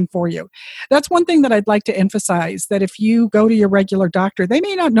interpretation for you. That's one thing that I'd like to emphasize, that if you go to your regular doctor, they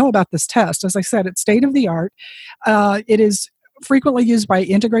may not know about this test. As I said, it's state of the art. It is frequently used by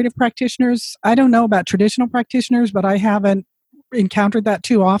integrative practitioners. I don't know about traditional practitioners, but I haven't encountered that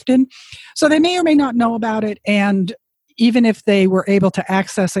too often. So they may or may not know about it. And even if they were able to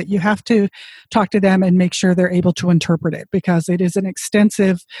access it, you have to talk to them and make sure they're able to interpret it, because it is an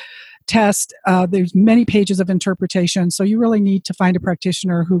extensive test. There's many pages of interpretation. So you really need to find a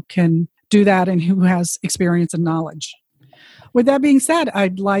practitioner who can do that and who has experience and knowledge. With that being said,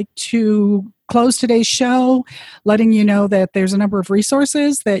 I'd like to close today's show, letting you know that there's a number of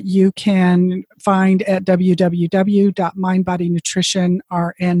resources that you can find at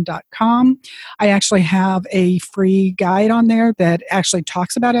www.mindbodynutritionrn.com. I actually have a free guide on there that actually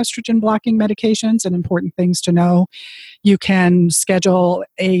talks about estrogen blocking medications and important things to know. You can schedule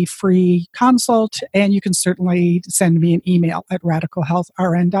a free consult, and you can certainly send me an email at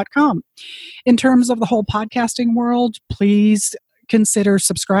radicalhealthrn.com. In terms of the whole podcasting world, please consider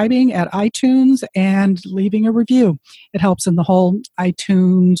subscribing at iTunes and leaving a review. It helps in the whole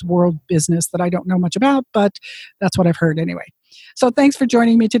iTunes world business that I don't know much about, but that's what I've heard anyway. So thanks for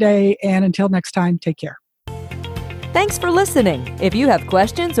joining me today, and until next time, take care. Thanks for listening. If you have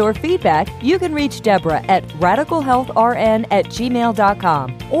questions or feedback, you can reach Deborah at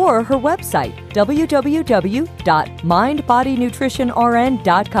radicalhealthrn@gmail.com or her website,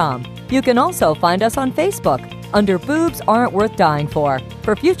 www.mindbodynutritionrn.com. You can also find us on Facebook under Boobs Aren't Worth Dying For.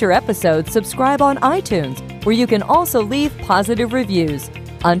 For future episodes, subscribe on iTunes, where you can also leave positive reviews.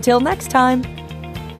 Until next time.